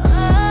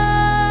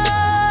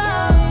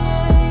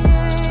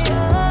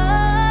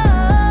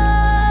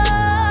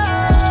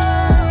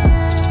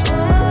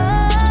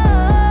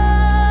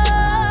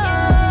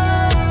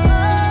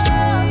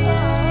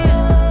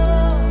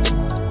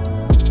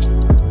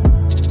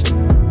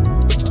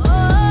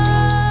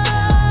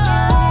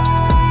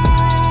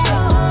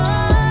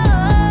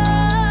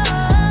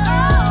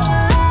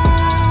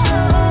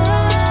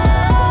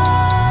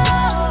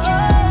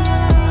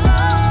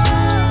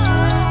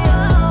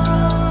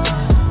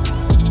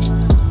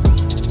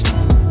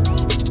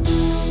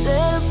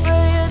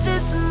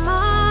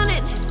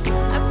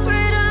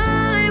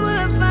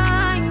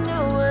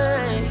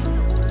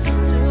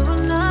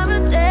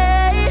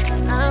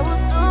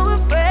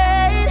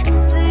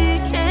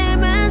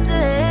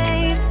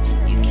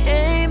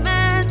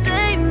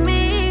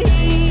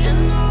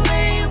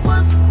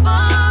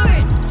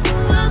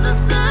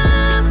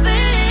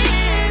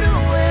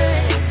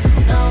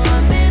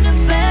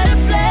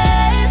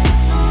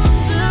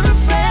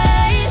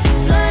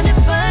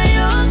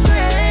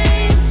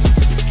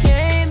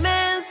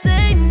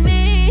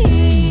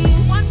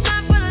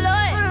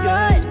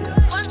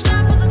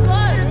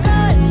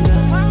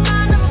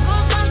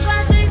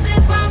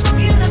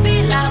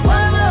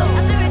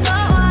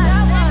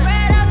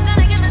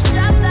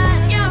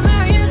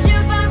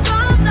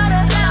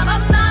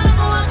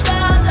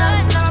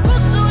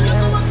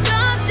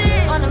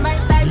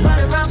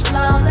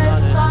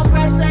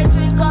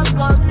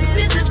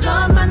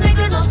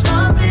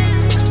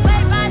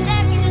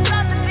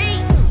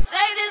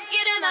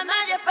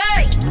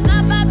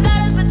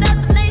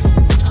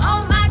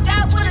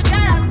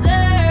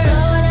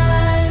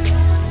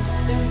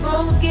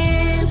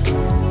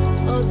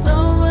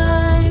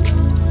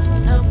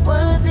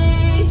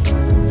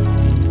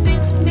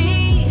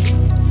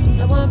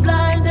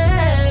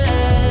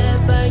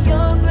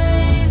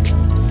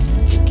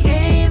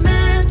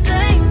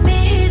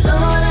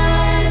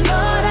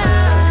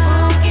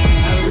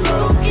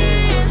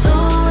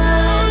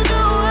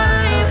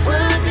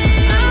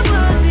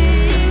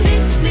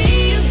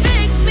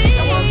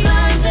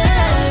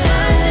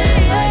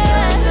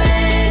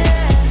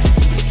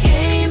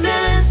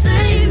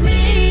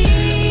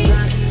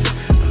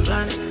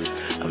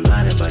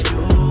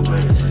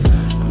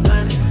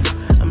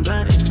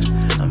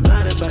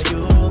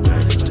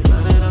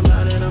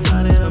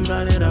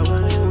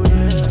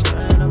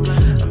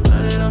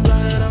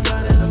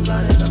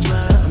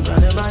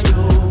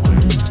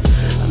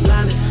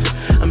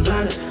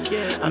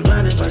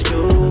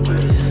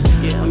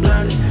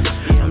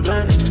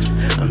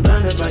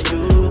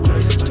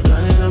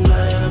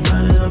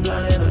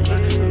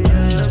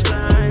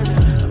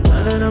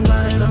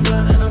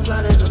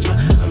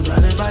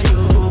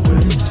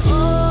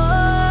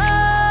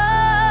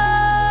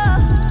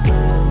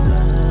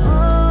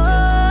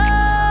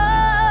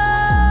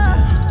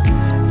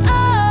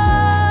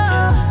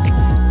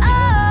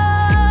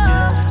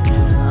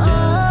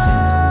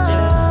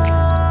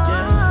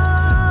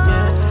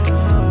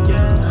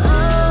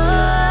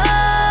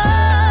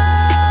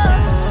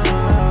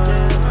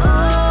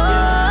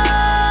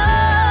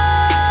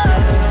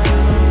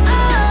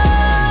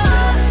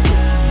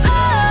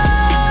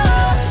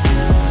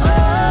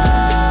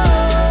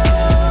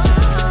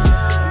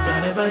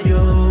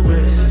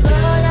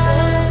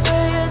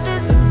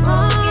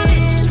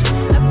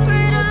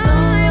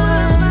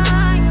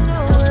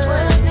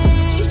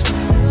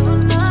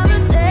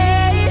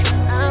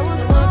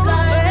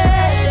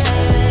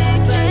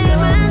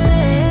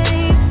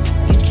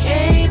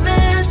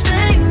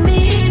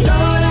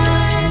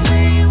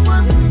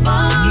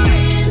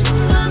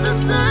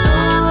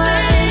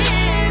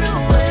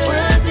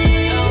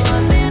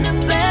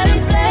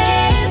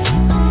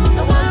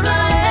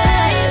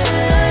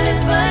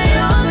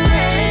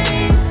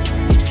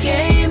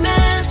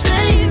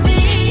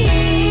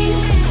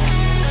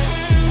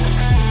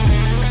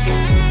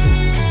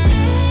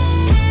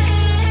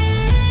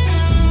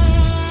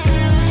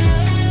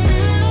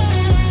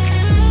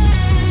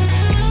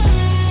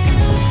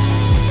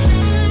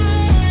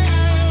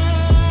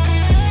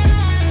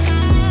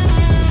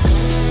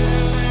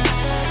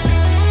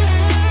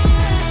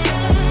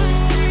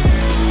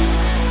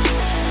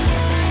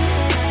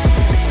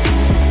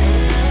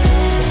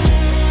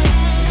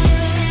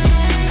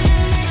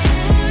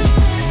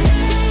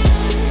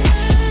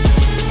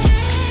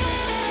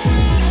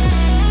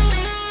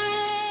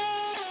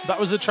 That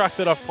was a track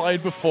that I've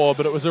played before,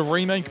 but it was a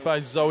remake by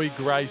Zoe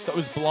Grace. That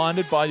was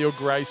Blinded by Your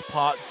Grace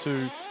Part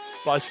 2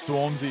 by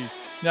Stormzy.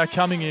 Now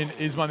coming in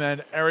is my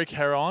man Eric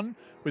Heron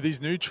with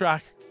his new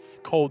track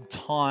called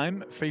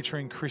Time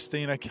featuring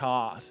Christina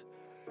Cart.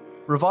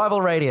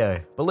 Revival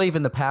Radio. Believe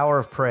in the power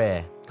of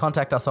prayer.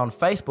 Contact us on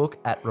Facebook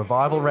at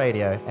Revival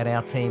Radio and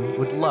our team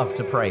would love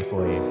to pray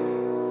for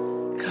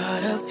you.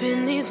 Caught up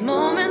in these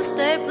moments,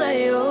 they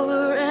play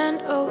over and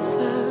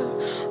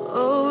over,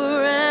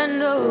 over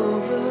and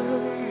over.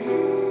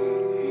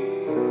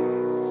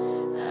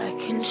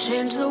 I can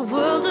change the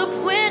world up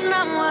when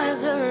I'm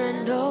wiser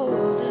and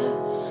older,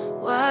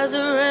 wiser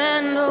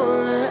and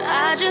older.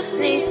 I just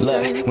need some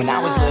Look, when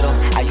I was time.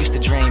 little, I used to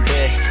dream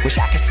big. Wish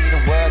I could see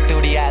the world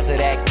through the eyes of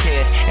that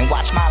kid and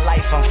watch my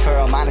life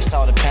unfurl, minus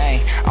all the pain.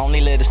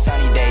 Only live the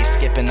sunny days,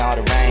 skipping all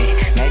the rain.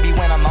 Maybe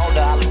when I'm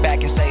older, I'll look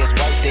back and say it's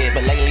worth it.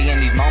 But lately in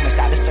these moments,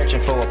 I've been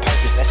searching for a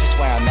purpose. That's just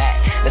where I'm at.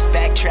 Let's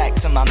backtrack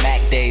to my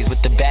Mac days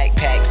with the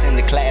backpacks in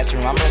the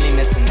classroom. I'm really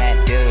missing that,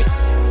 dude.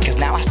 Cause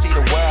now I see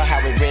the world how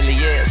it really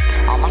is.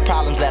 All my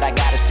problems that I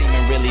got are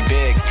seeming really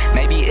big.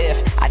 Maybe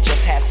if I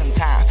just had some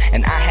time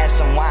and I had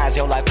some wise,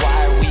 yo, like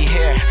why are we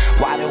here?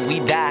 Why do we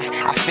die?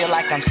 I feel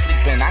like I'm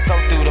sleeping. I go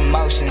through the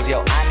motions,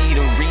 yo, I need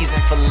a reason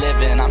for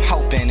living. I'm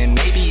hoping, and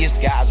maybe it's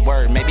God's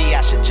word. Maybe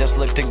I should just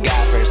look to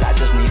God first. I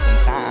just need some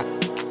time.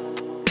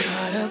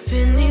 Caught up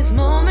in these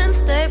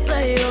moments, they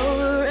play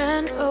over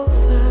and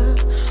over,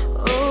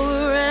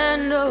 over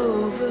and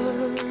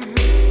over.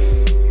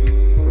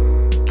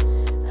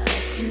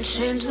 I can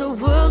change the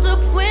world up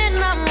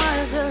when I'm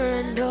wiser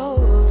and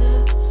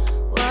older,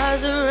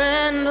 wiser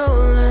and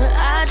older.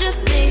 I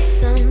just need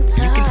some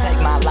time. You can take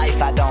my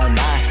life, I don't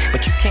mind,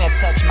 but you can't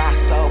touch my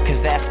soul,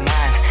 cause that's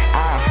mine.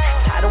 I'm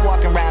tired of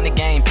walking around the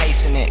game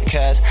pacing it,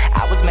 cause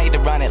I was made to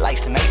run it like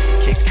some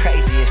ASIC kicks.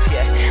 Craziest,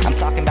 yeah, I'm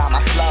talking about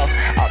my flow.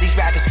 All these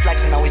rappers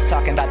flexing, always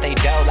talking about they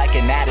dough like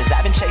it matters.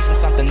 I've been chasing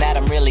something that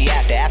I'm really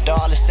after. After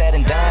all is said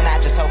and done, I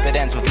just hope it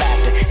ends with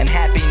laughter and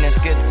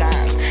happiness, good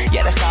times.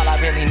 Yeah, that's all I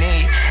really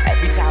need.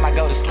 Every time I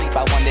go to sleep,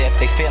 I wonder if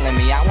they feeling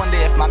me. I wonder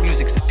if my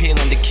music's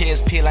appealing to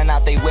kids peeling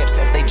out they whips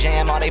as they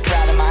jam. Are they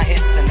proud of my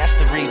hits? And that's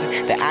the reason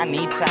that I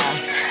need time.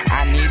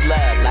 I need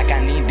love like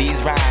I need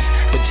these rhymes.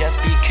 But just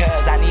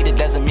because I need it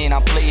doesn't mean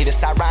I'll plead.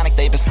 It's ironic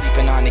they've been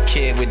sleeping on the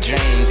kid with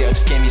dreams. Yo,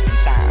 just give me some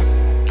time.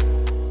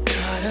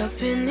 Caught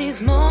up in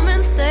these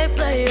moments, they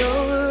play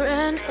over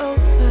and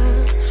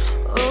over,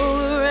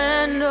 over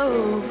and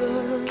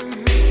over.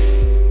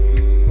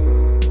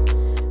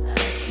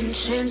 I can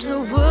change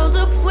the world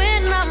up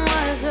when I'm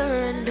wiser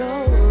and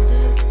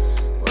older,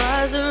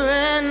 wiser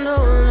and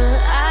older.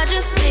 I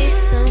just need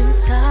some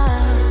time.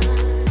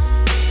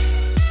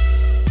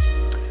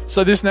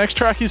 So this next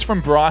track is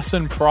from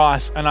Bryson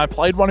Price, and I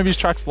played one of his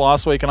tracks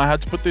last week and I had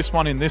to put this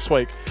one in this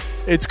week.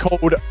 It's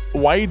called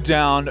Weighed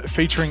Down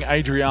featuring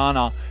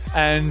Adriana,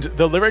 and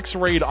the lyrics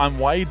read, I'm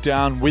weighed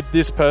down with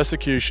this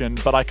persecution,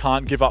 but I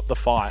can't give up the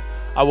fight.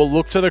 I will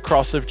look to the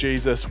cross of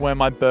Jesus where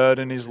my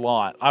burden is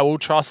light. I will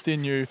trust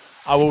in you,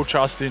 I will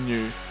trust in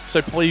you.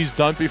 So please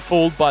don't be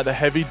fooled by the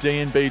heavy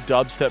D&B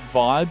dubstep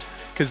vibes,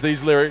 because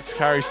these lyrics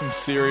carry some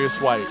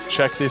serious weight.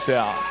 Check this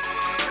out.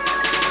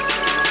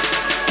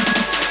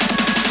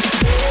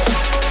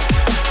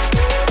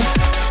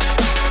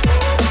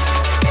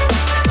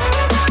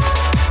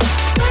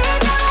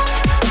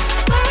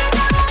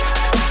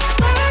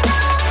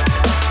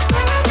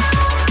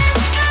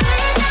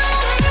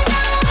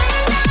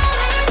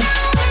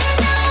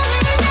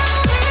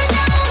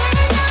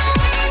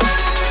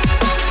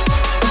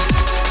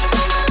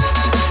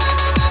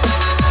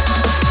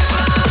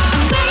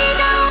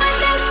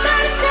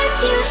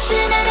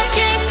 And I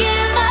can't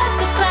give up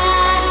the fight.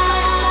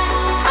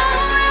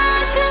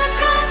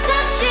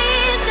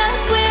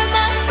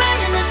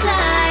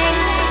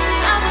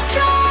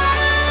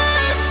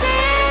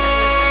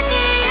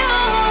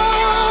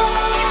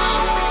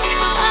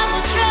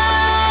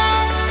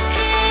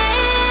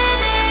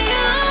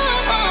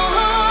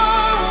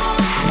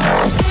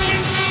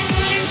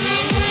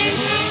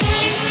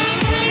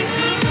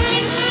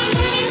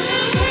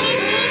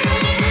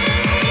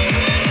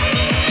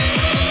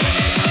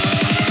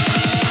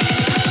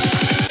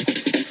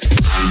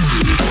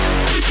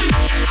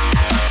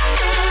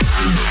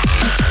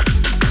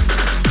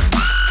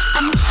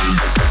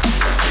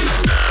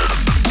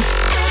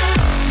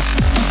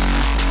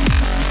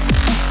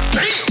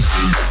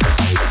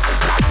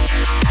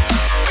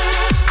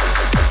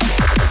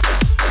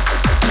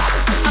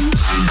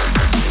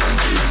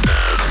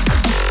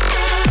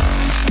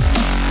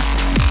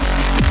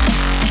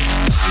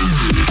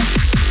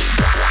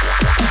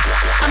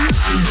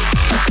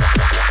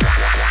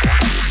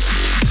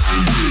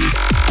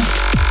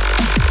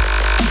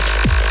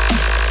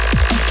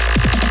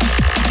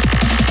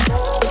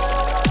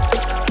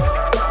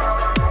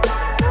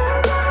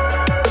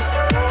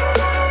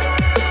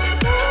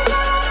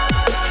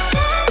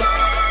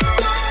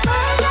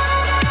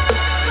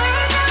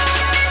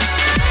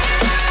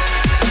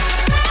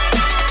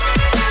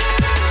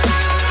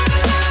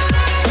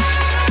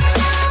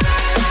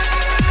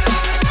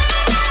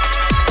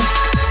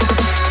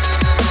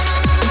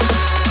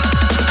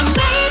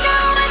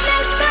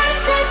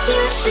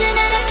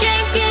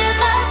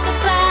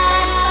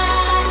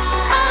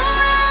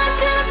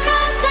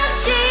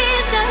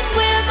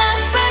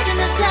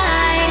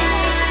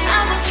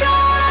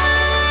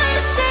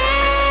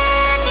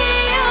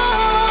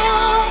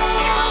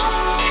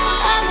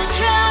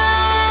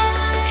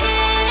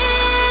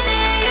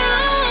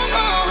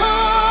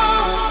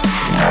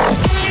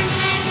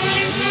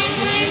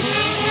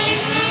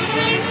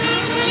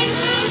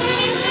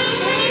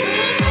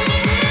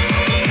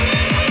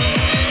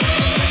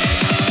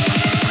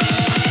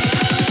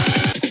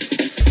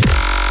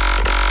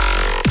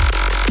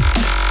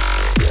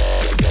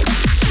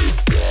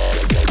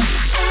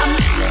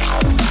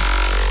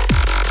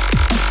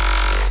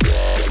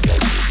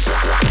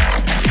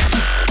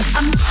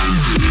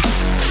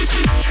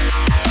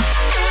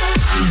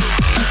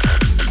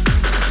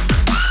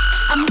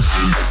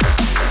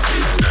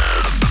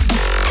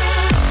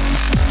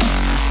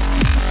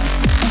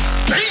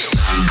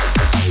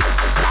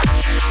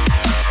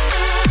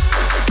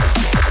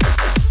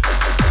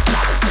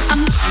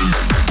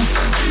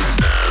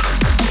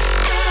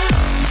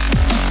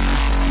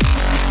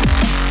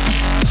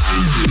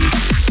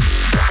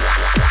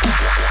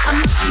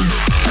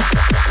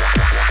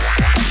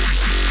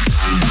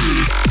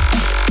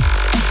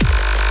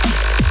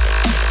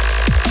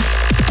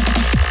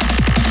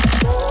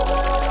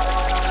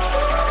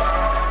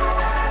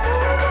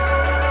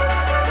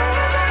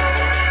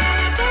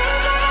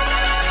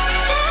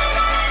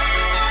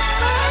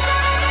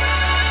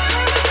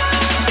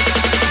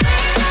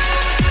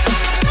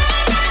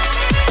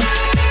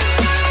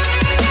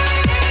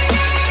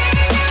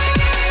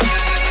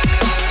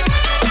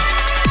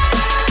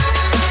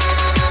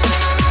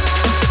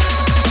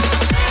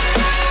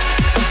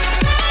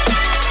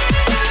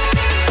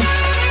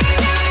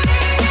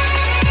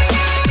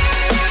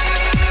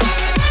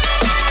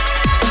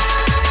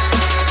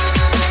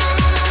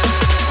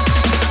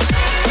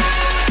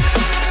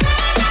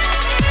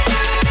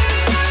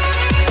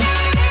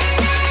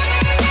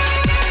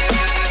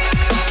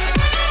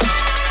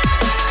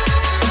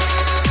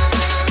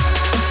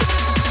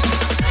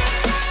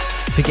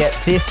 To get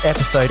this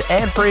episode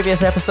and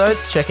previous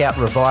episodes, check out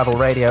Revival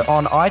Radio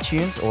on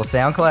iTunes or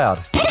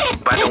SoundCloud.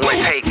 But no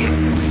one take it.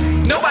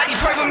 Nobody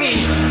pray for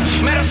me.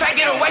 Matter of fact,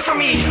 get away from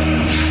me.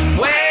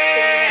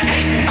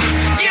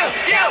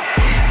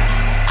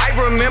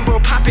 I remember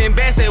popping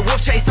bands at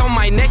Wolf Chase on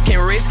my neck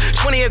and wrist.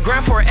 20 a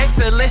gram for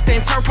excellence,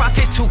 then turn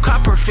profits to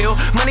Copperfield.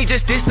 Money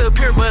just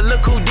disappeared, but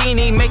look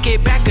Houdini, make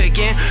it back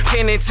again.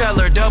 Penn and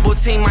Teller, double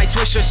team my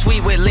Swisher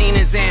Sweet with lean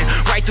and zen.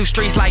 Right through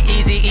streets like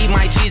Easy E,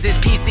 my Jesus,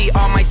 PC,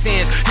 all my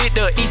sins. Hit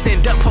the East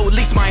End Duck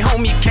Police, my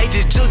homie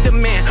Cages, juke the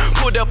man.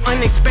 Pulled up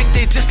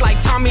unexpected, just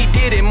like Tommy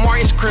did in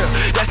Martin's crib.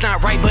 That's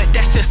not right, but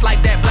that's just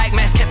like that. Black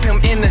mask kept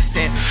him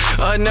innocent.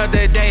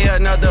 Another day,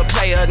 another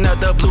play,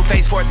 another blue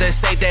face for the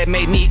safe that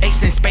made me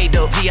ace and spade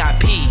the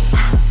VIP.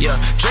 Yeah,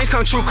 dreams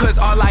come true cause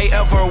all I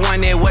ever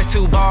wanted was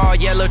to ball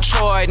Yellow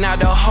Troy. Now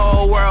the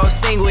whole world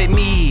sing with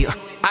me.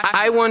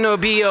 I wanna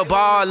be a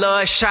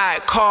baller,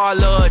 shot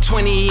caller,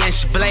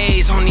 20-inch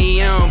blades on the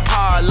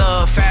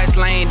Impala. Fast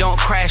lane, don't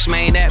crash,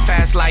 man. That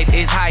fast life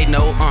is high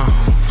note,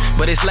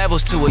 but it's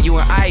levels to it. You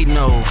and I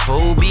know,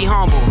 fool. Be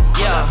humble,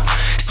 yeah.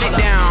 Sit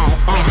down,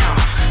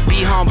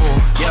 be humble,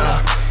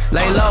 yeah.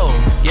 Lay low,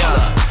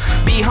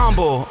 yeah. Be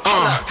humble,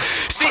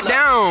 sit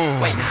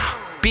down.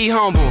 Be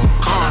humble,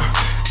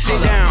 sit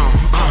down,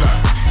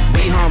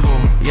 be humble,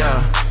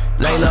 yeah.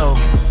 Lay low,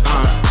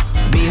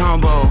 be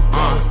humble,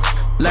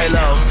 lay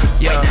low,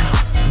 yeah.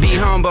 Be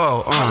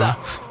humble,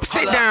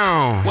 sit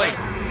down,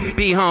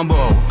 be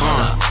humble,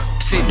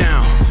 sit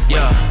down,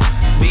 yeah.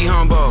 Be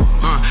humble,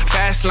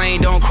 fast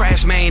lane, don't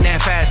crash, man.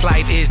 That fast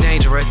life is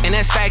dangerous, and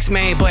that's facts,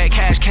 man. But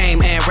cash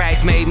came and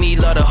racks made me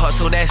love the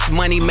hustle. That's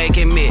money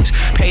making Mitch,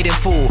 paid in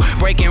full,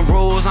 breaking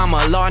rules. I'm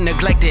a law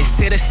neglected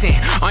citizen.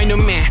 I'm the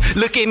man.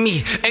 Look at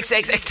me,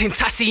 XXX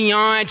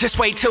Tentacion. Just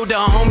wait till the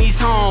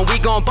homies home. We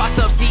gon' boss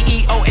up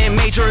CEO and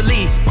Major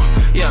League.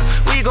 Yeah,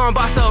 we gon'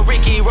 boss up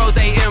Ricky Rose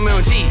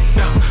MMG.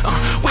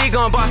 We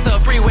gon' boss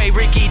up Freeway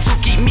Ricky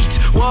Tukey Meat.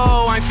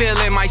 Whoa, I'm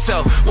feeling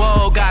myself.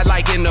 Whoa, God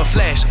like in the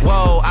flesh.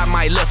 Whoa, I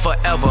might live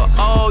forever.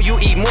 Oh, you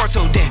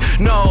immortal then.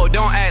 No,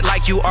 don't act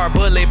like you are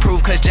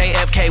bulletproof, cause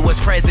JFK was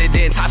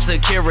president. Top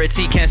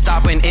security can't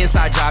stop an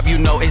inside job. You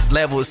know it's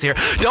levels here.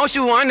 Don't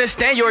you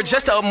understand? You're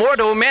just a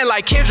mortal man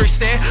like Kendrick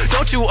said.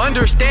 Don't you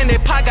understand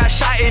that Pac got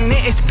shot and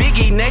it is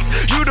Biggie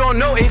next? You don't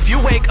know if you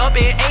wake up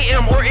at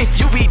AM or if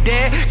you be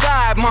dead.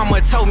 God,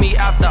 mama told me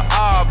after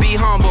all, be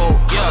humble,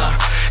 yeah.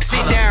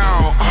 Sit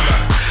down,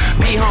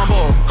 be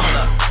humble.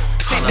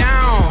 Sit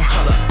down,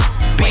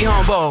 be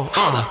humble.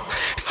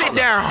 Sit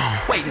down.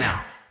 Wait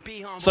now.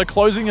 So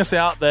closing us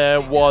out there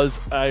was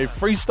a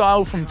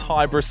freestyle from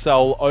Ty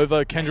Brissell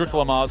over Kendrick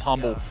Lamar's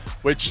Humble,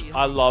 which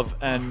I love,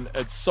 and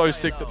it's so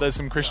sick that there's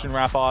some Christian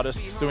rap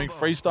artists doing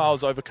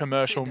freestyles over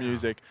commercial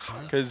music,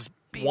 because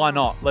why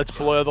not? Let's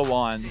blur the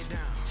lines.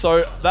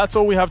 So that's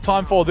all we have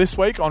time for this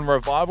week on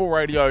Revival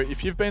Radio.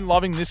 If you've been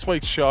loving this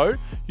week's show,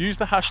 use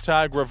the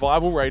hashtag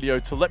Revival Radio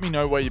to let me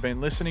know where you've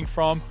been listening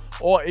from,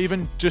 or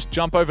even just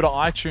jump over to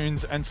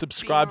iTunes and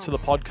subscribe to the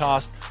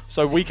podcast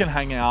so we can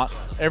hang out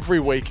every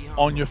week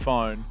on your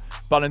phone.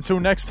 But until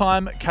next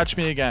time, catch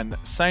me again.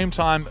 Same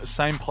time,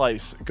 same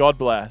place. God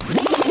bless.